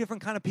about two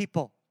different kind of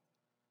people.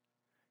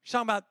 He's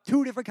talking about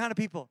two different kind of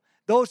people.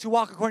 Those who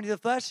walk according to the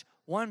flesh,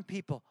 one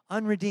people,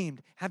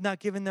 unredeemed, have not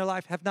given their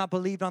life, have not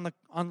believed on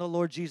the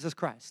Lord Jesus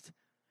Christ.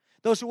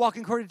 Those who walk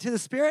according to the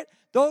Spirit,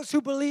 those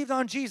who believed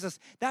on Jesus.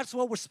 That's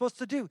what we're supposed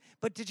to do.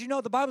 But did you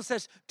know the Bible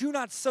says, do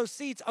not sow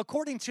seeds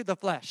according to the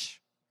flesh?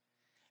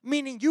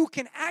 Meaning you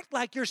can act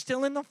like you're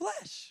still in the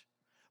flesh,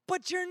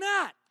 but you're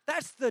not.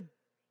 That's the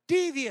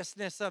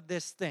deviousness of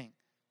this thing.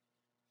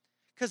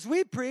 Because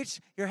we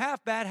preach, you're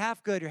half bad,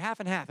 half good. You're half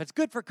and half. It's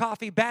good for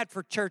coffee, bad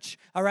for church,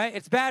 all right?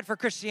 It's bad for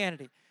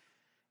Christianity.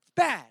 It's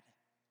bad.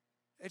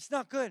 It's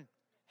not good.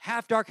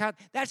 Half dark, half.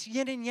 That's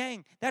yin and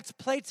yang. That's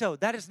Plato.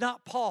 That is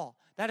not Paul.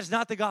 That is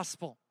not the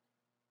gospel.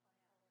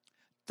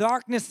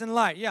 Darkness and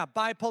light. Yeah,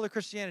 bipolar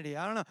Christianity.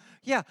 I don't know.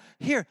 Yeah,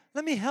 here,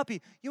 let me help you.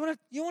 You want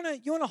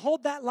to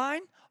hold that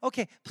line?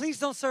 Okay, please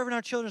don't serve in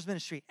our children's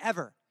ministry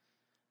ever.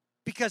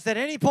 Because at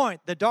any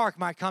point, the dark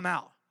might come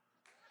out.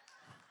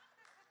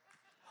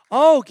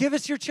 Oh, give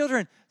us your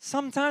children.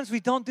 Sometimes we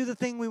don't do the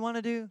thing we want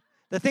to do.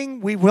 The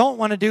thing we won't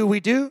want to do, we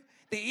do.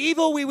 The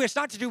evil we wish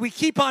not to do, we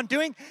keep on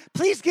doing.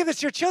 Please give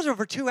us your children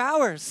for 2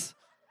 hours.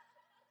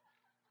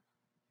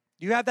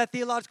 You have that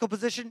theological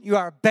position, you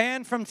are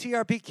banned from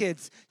TRP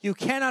Kids. You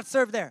cannot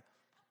serve there.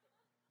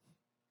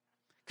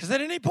 Because at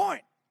any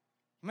point,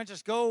 you might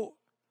just go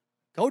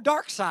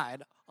dark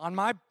side on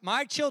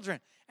my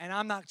children, and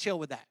I'm not chill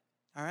with that,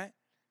 all right?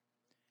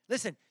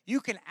 Listen,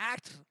 you can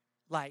act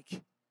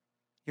like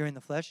you're in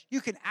the flesh.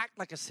 You can act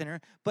like a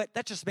sinner, but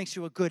that just makes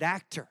you a good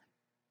actor.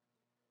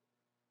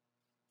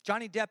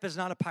 Johnny Depp is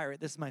not a pirate.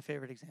 This is my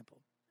favorite example.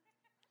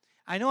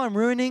 I know I'm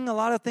ruining a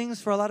lot of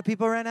things for a lot of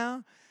people right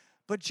now,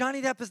 but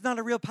Johnny Depp is not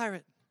a real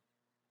pirate.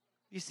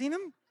 You seen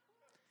him?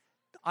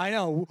 I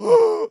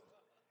know.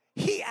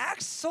 He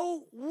acts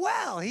so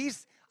well.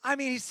 He's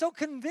so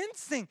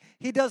convincing.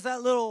 He does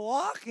that little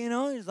walk, you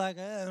know. He's like,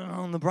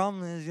 the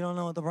problem is you don't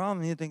know what the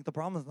problem is. You think the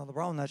problem is not the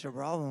problem. That's your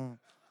problem,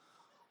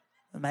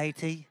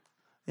 matey,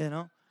 you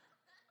know.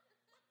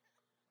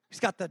 He's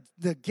got the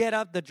get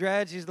up, the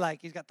dredge. He's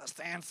got the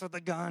stance with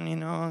the gun, you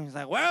know. He's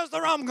like, where's the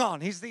rum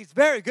gone? He's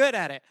very good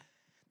at it.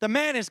 The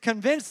man is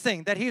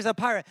convincing that he's a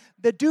pirate.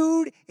 The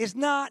dude is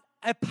not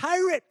a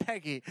pirate,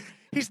 Peggy.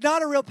 He's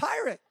not a real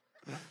pirate.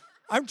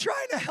 I'm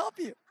trying to help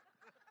you.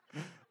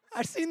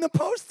 I seen the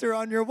poster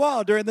on your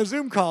wall during the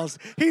Zoom calls.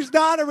 He's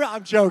not a real...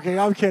 I'm joking.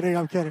 I'm kidding.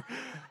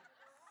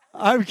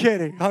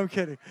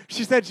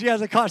 She said she has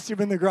a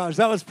costume in the garage.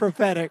 That was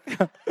prophetic.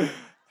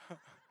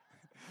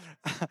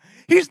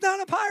 He's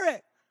not a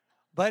pirate,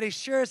 but he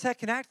sure as heck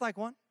can act like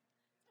one.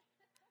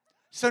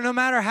 So no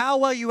matter how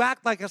well you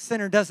act like a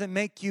sinner doesn't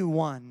make you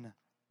one.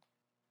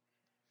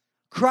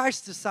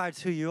 Christ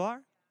decides who you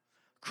are.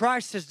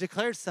 Christ has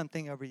declared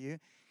something over you.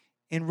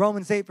 In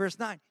Romans 8, verse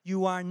 9,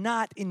 you are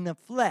not in the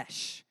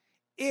flesh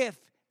if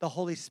the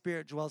Holy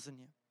Spirit dwells in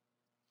you.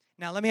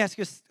 Now, let me ask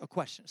you a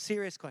question, a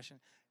serious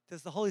question.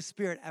 Does the Holy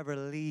Spirit ever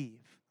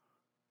leave?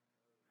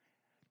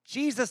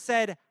 Jesus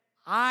said,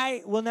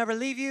 I will never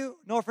leave you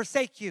nor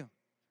forsake you.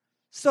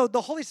 So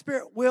the Holy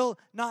Spirit will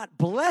not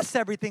bless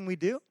everything we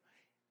do.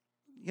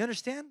 You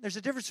understand? There's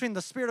a difference between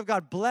the Spirit of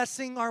God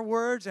blessing our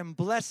words and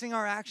blessing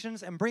our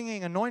actions and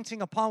bringing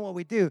anointing upon what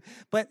we do.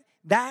 But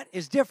that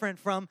is different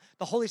from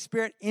the Holy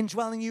Spirit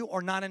indwelling you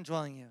or not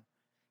indwelling you.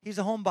 He's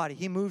a homebody.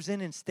 He moves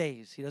in and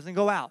stays. He doesn't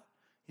go out.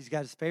 He's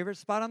got his favorite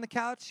spot on the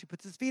couch. He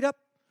puts his feet up.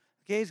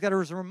 Okay, he's got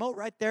his remote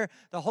right there.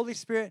 The Holy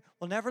Spirit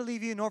will never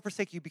leave you nor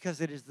forsake you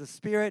because it is the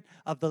Spirit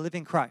of the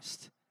living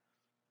Christ.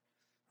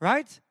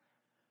 Right?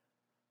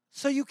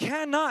 So you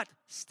cannot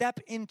step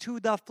into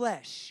the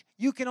flesh.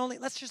 You can only,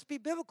 let's just be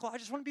biblical. I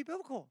just want to be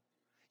biblical.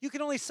 You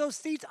can only sow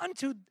seeds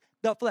unto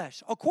the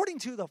flesh, according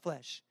to the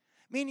flesh.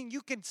 Meaning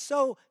you can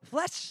sow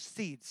flesh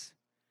seeds.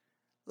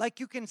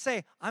 Like you can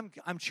say, I'm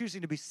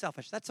choosing to be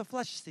selfish. That's a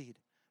flesh seed.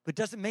 But it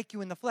doesn't make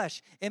you in the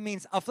flesh. It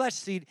means a flesh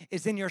seed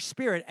is in your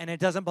spirit and it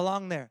doesn't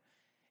belong there.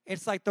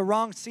 It's like the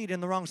wrong seed in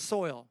the wrong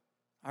soil.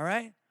 All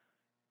right?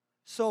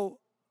 So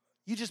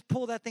you just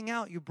pull that thing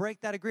out. You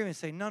break that agreement and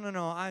say, no,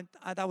 I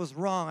that was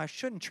wrong. I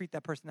shouldn't treat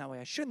that person that way.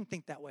 I shouldn't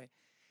think that way.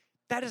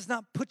 That does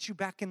not put you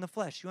back in the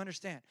flesh. You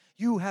understand?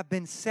 You have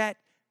been set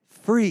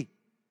free.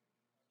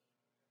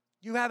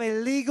 You have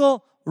a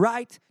legal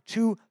right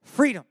to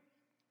freedom.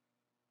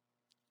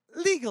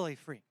 Legally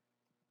free.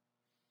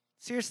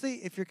 Seriously,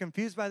 if you're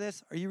confused by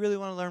this or you really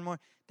want to learn more,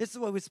 this is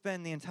what we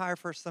spend the entire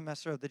first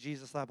semester of the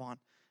Jesus Lab on.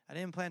 I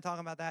didn't plan on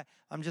talking about that.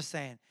 I'm just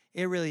saying,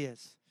 it really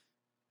is.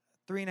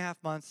 3.5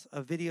 months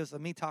of videos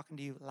of me talking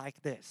to you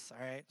like this,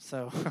 all right?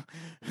 So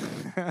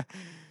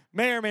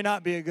May or may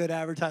not be a good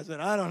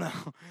advertisement. I don't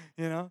know,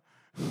 you know.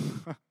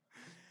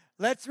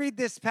 Let's read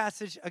this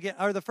passage again,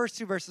 or the first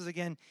two verses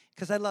again,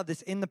 because I love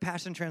this in the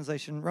Passion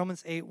Translation.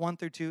 Romans 8, 1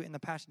 through 2 in the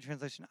Passion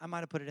Translation. I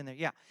might have put it in there.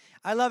 Yeah.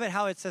 I love it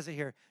how it says it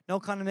here. No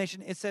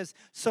condemnation. It says,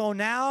 so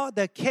now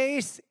the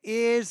case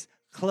is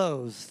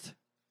closed.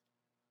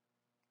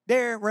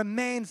 There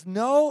remains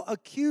no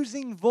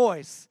accusing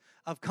voice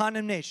of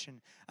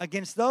condemnation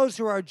against those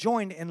who are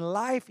joined in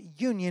life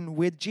union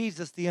with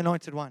Jesus, the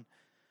Anointed One.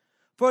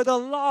 For the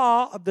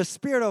law of the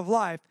Spirit of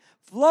life,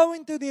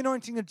 flowing through the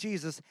anointing of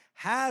Jesus,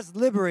 has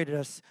liberated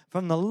us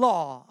from the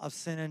law of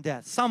sin and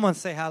death. Someone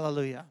say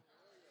hallelujah.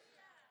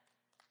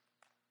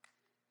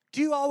 Do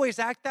you always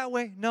act that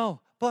way? No.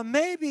 But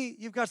maybe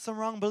you've got some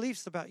wrong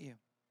beliefs about you.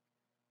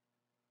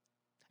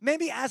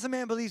 Maybe as a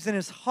man believes in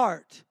his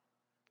heart,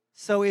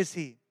 so is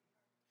he.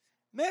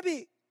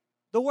 Maybe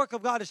the work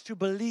of God is to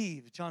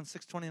believe, John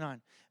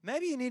 6:29.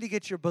 Maybe you need to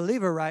get your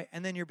believer right,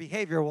 and then your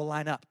behavior will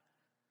line up.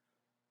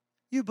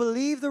 You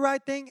believe the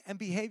right thing, and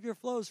behavior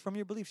flows from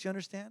your beliefs. You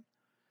understand?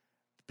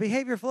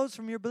 Behavior flows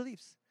from your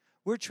beliefs.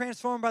 We're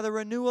transformed by the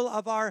renewal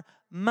of our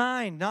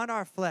mind, not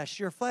our flesh.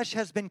 Your flesh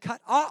has been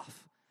cut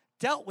off,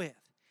 dealt with.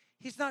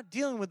 He's not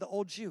dealing with the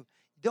old Jew.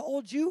 The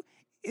old Jew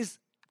is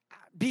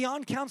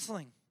beyond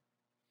counseling.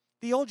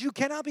 The old Jew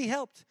cannot be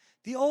helped.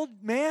 The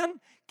old man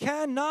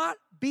cannot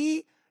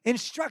be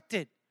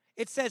instructed.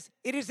 It says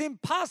it is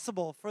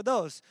impossible for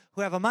those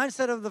who have a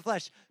mindset of the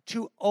flesh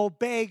to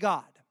obey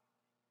God.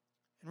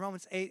 In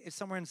Romans 8, it's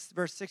somewhere in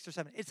verse 6 or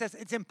 7. It says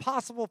it's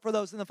impossible for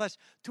those in the flesh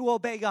to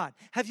obey God.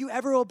 Have you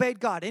ever obeyed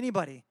God?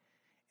 Anybody?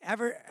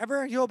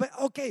 Ever you obey?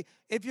 Okay,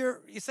 if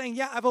you're saying,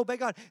 yeah, I've obeyed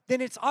God,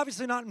 then it's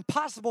obviously not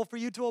impossible for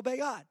you to obey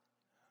God.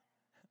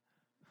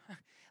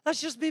 Let's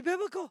just be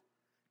biblical.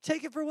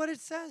 Take it for what it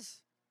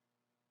says.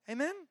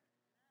 Amen?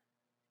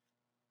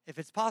 If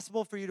it's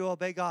possible for you to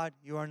obey God,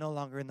 you are no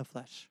longer in the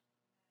flesh.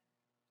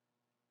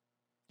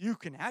 You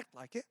can act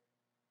like it.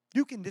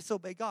 You can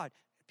disobey God.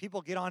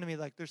 People get on to me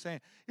like they're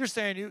saying, you're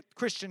saying you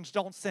Christians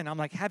don't sin. I'm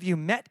like, have you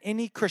met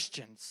any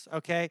Christians?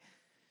 Okay?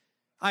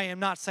 I am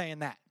not saying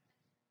that.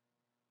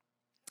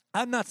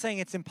 I'm not saying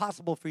it's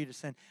impossible for you to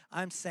sin.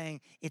 I'm saying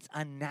it's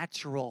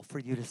unnatural for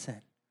you to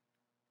sin.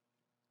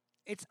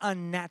 It's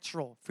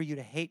unnatural for you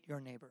to hate your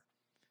neighbor.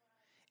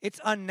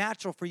 It's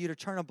unnatural for you to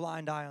turn a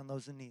blind eye on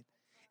those in need.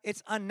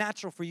 It's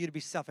unnatural for you to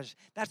be selfish.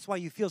 That's why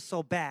you feel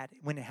so bad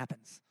when it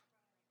happens.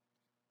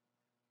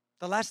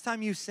 The last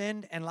time you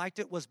sinned and liked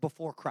it was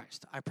before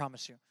Christ, I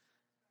promise you.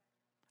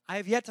 I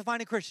have yet to find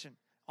a Christian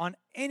on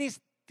any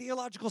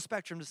theological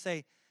spectrum to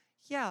say,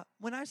 yeah,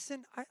 when I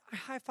sin, I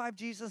high-five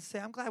Jesus and say,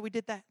 I'm glad we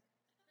did that.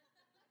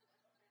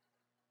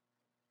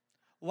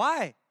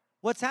 Why?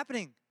 What's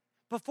happening?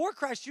 Before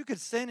Christ, you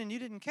could sin and you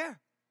didn't care.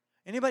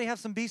 Anybody have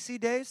some BC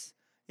days?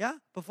 Yeah?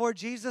 Before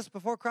Jesus,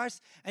 before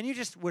Christ? And you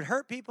just would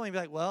hurt people and you'd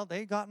be like, well,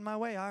 they got in my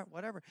way, all right,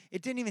 whatever.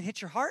 It didn't even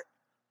hit your heart.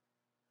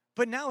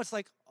 But now it's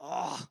like,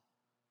 oh,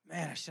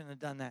 man, I shouldn't have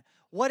done that.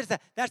 What is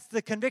that? That's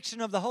the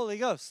conviction of the Holy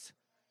Ghost.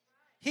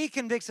 He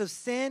convicts of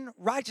sin,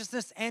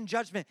 righteousness, and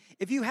judgment.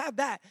 If you have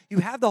that, you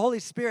have the Holy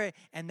Spirit,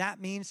 and that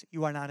means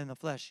you are not in the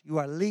flesh. You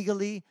are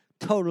legally,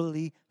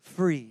 totally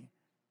free.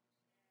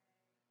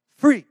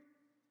 Free.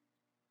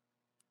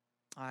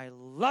 I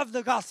love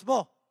the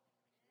gospel.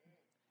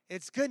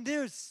 It's good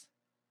news.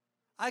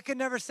 I could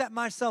never set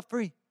myself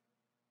free.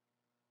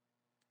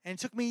 And it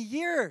took me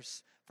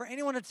years for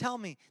anyone to tell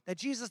me that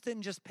Jesus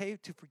didn't just pay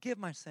to forgive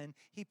my sin,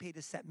 he paid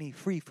to set me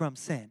free from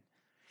sin.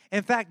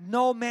 In fact,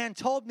 no man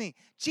told me.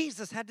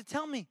 Jesus had to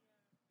tell me.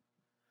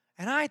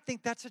 And I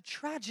think that's a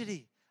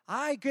tragedy.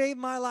 I gave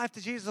my life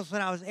to Jesus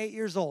when I was 8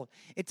 years old.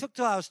 It took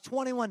till I was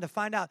 21 to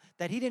find out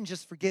that he didn't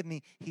just forgive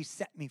me, he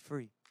set me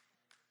free.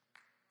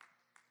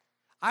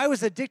 I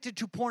was addicted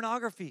to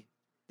pornography.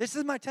 This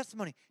is my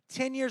testimony.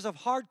 10 years of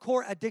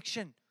hardcore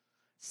addiction.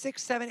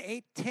 6, 7,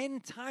 8, 10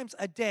 times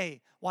a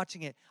day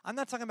watching it. I'm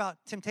not talking about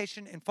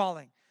temptation and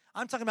falling.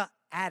 I'm talking about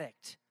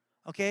addict,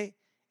 okay?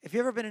 If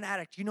you've ever been an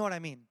addict, you know what I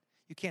mean.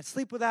 You can't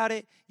sleep without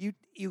it.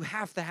 You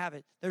have to have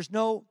it. There's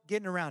no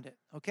getting around it,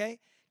 okay?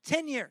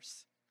 10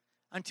 years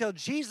until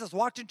Jesus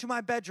walked into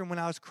my bedroom when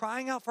I was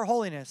crying out for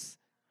holiness.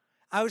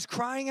 I was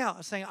crying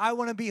out, saying, I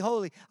want to be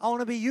holy. I want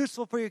to be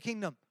useful for your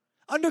kingdom.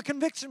 Under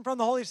conviction from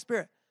the Holy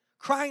Spirit,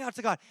 crying out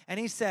to God. And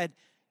he said,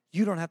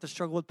 you don't have to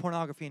struggle with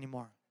pornography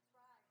anymore.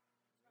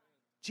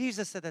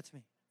 Jesus said that to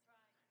me.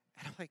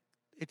 And I'm like,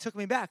 it took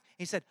me back.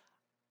 He said,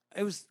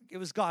 it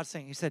was God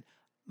saying, he said,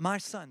 my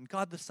son,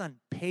 God the Son,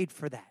 paid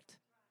for that.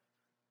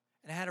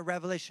 And I had a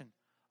revelation.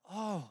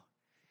 Oh,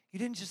 you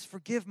didn't just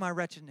forgive my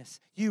wretchedness.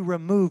 You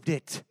removed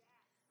it.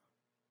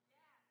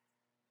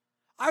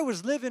 I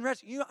was living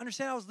wretched. You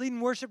understand, I was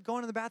leading worship,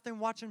 going to the bathroom,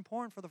 watching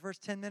porn for the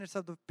first 10 minutes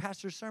of the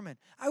pastor's sermon.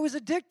 I was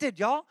addicted,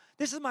 y'all.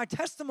 This is my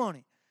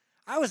testimony.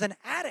 I was an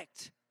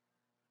addict.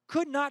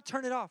 Could not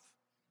turn it off.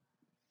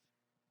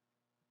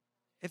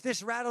 If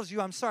this rattles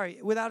you, I'm sorry.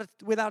 Without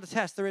a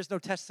test, there is no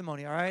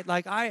testimony, all right?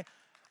 Like, I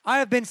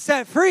have been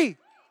set free.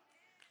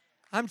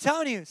 I'm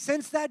telling you,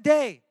 since that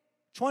day,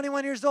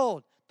 21 years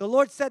old, the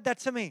Lord said that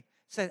to me.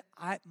 said,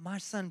 my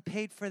son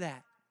paid for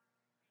that.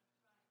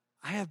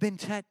 I have been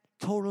set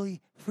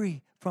totally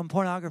free from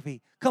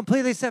pornography.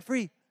 Completely set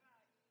free.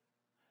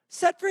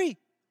 Set free.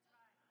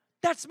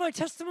 That's my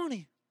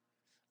testimony.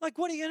 Like,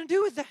 what are you going to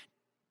do with that?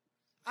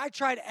 I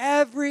tried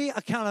every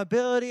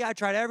accountability. I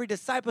tried every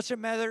discipleship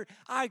method.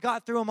 I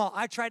got through them all.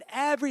 I tried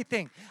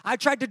everything. I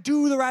tried to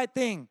do the right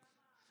thing.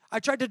 I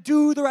tried to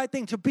do the right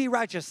thing to be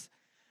righteous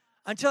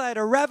until I had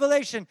a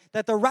revelation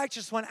that the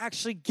righteous one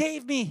actually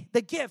gave me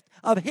the gift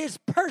of his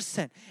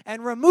person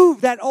and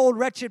removed that old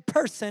wretched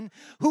person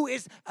who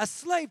is a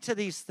slave to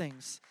these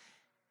things.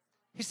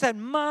 He said,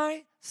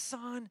 my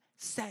son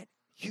set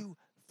you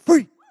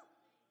free.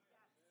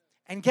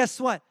 And guess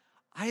what?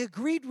 I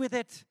agreed with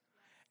it.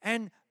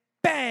 And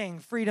bang,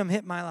 freedom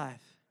hit my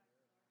life.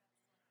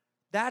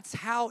 That's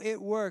how it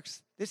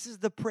works. This is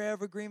the prayer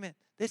of agreement.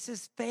 This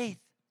is faith.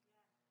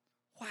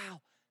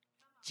 Wow.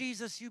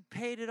 Jesus, you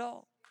paid it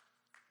all.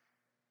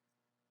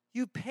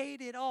 You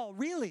paid it all,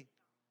 really.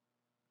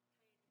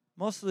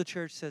 Most of the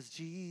church says,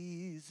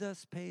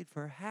 Jesus paid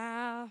for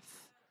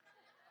half.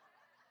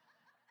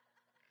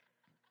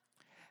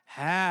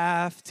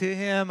 Half to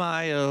him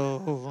I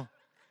owe.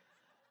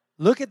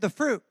 Look at the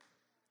fruit.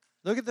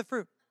 Look at the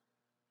fruit.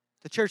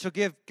 The church will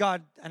give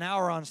God an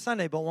hour on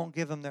Sunday, but won't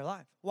give them their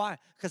life. Why?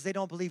 Because they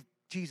don't believe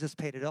Jesus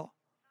paid it all.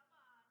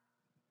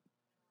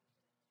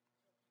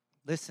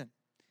 Listen,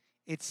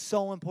 it's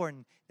so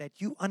important that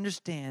you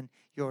understand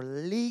your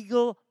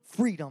legal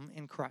freedom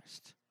in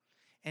Christ.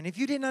 And if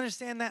you didn't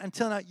understand that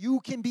until now, you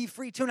can be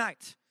free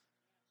tonight.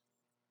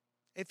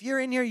 If you're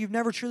in here, you've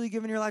never truly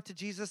given your life to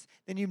Jesus,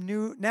 then you've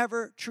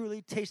never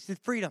truly tasted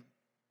freedom.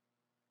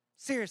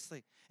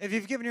 Seriously. If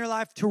you've given your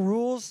life to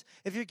rules,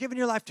 if you've given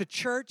your life to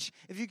church,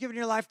 if you've given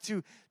your life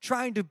to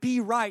trying to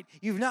be right,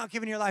 you've not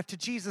given your life to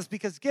Jesus,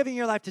 because giving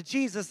your life to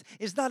Jesus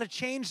is not a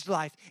changed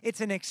life. It's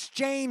an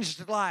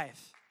exchanged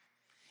life.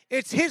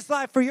 It's his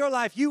life for your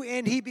life. You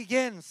and he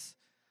begins.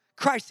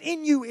 Christ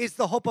in you is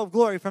the hope of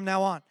glory from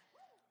now on.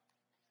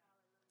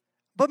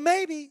 But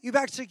maybe you've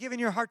actually given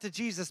your heart to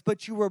Jesus,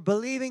 but you were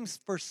believing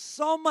for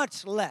so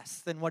much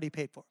less than what he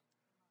paid for.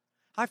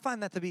 I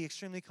find that to be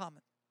extremely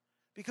common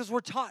because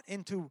we're taught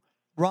into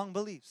wrong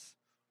beliefs.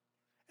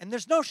 And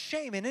there's no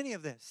shame in any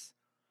of this.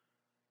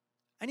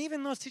 And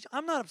even those teachers,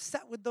 I'm not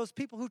upset with those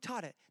people who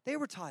taught it. They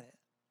were taught it.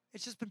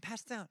 It's just been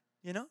passed down,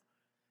 you know?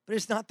 But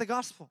it's not the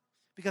gospel,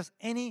 because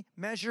any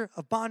measure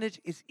of bondage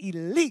is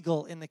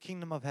illegal in the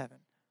kingdom of heaven.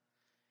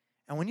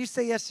 And when you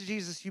say yes to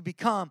Jesus, you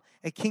become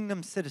a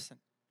kingdom citizen.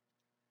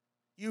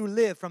 You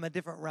live from a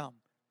different realm.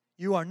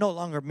 You are no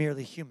longer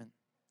merely human.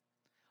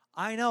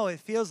 I know it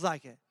feels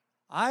like it.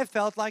 I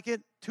felt like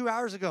it 2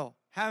 hours ago,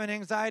 having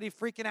anxiety,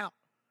 freaking out.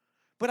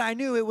 But I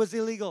knew it was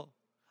illegal.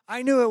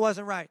 I knew it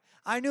wasn't right.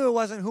 I knew it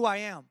wasn't who I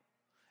am.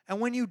 And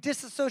when you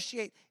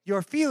disassociate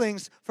your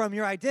feelings from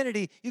your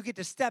identity, you get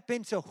to step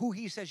into who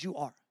he says you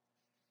are.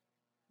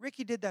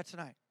 Ricky did that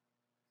tonight.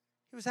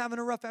 He was having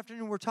a rough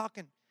afternoon. We're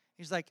talking.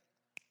 He's like,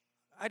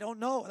 I don't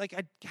know.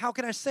 How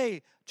can I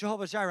say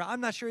Jehovah Jireh?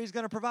 I'm not sure he's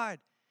going to provide.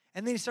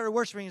 And then he started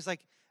worshiping. He's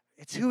like,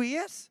 it's who he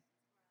is.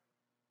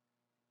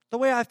 The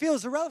way I feel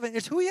is irrelevant.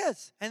 It's who he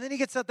is. And then he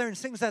gets up there and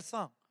sings that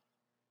song.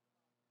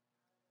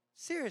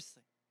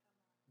 Seriously.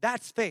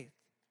 That's faith.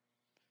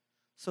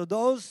 So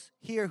those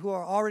here who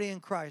are already in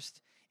Christ,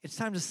 it's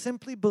time to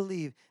simply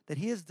believe that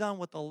he has done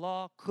what the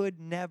law could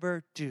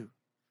never do,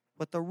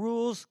 what the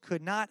rules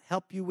could not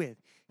help you with.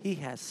 He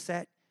has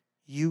set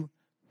you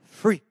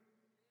free.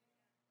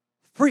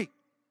 Free.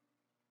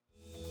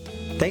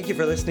 Thank you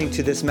for listening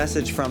to this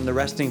message from The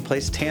Resting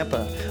Place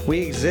Tampa.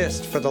 We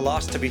exist for the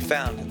lost to be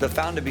found, the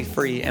found to be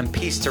free, and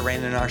peace to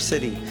reign in our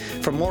city.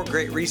 For more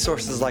great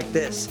resources like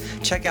this,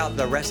 check out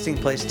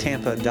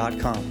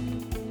therestingplacetampa.com.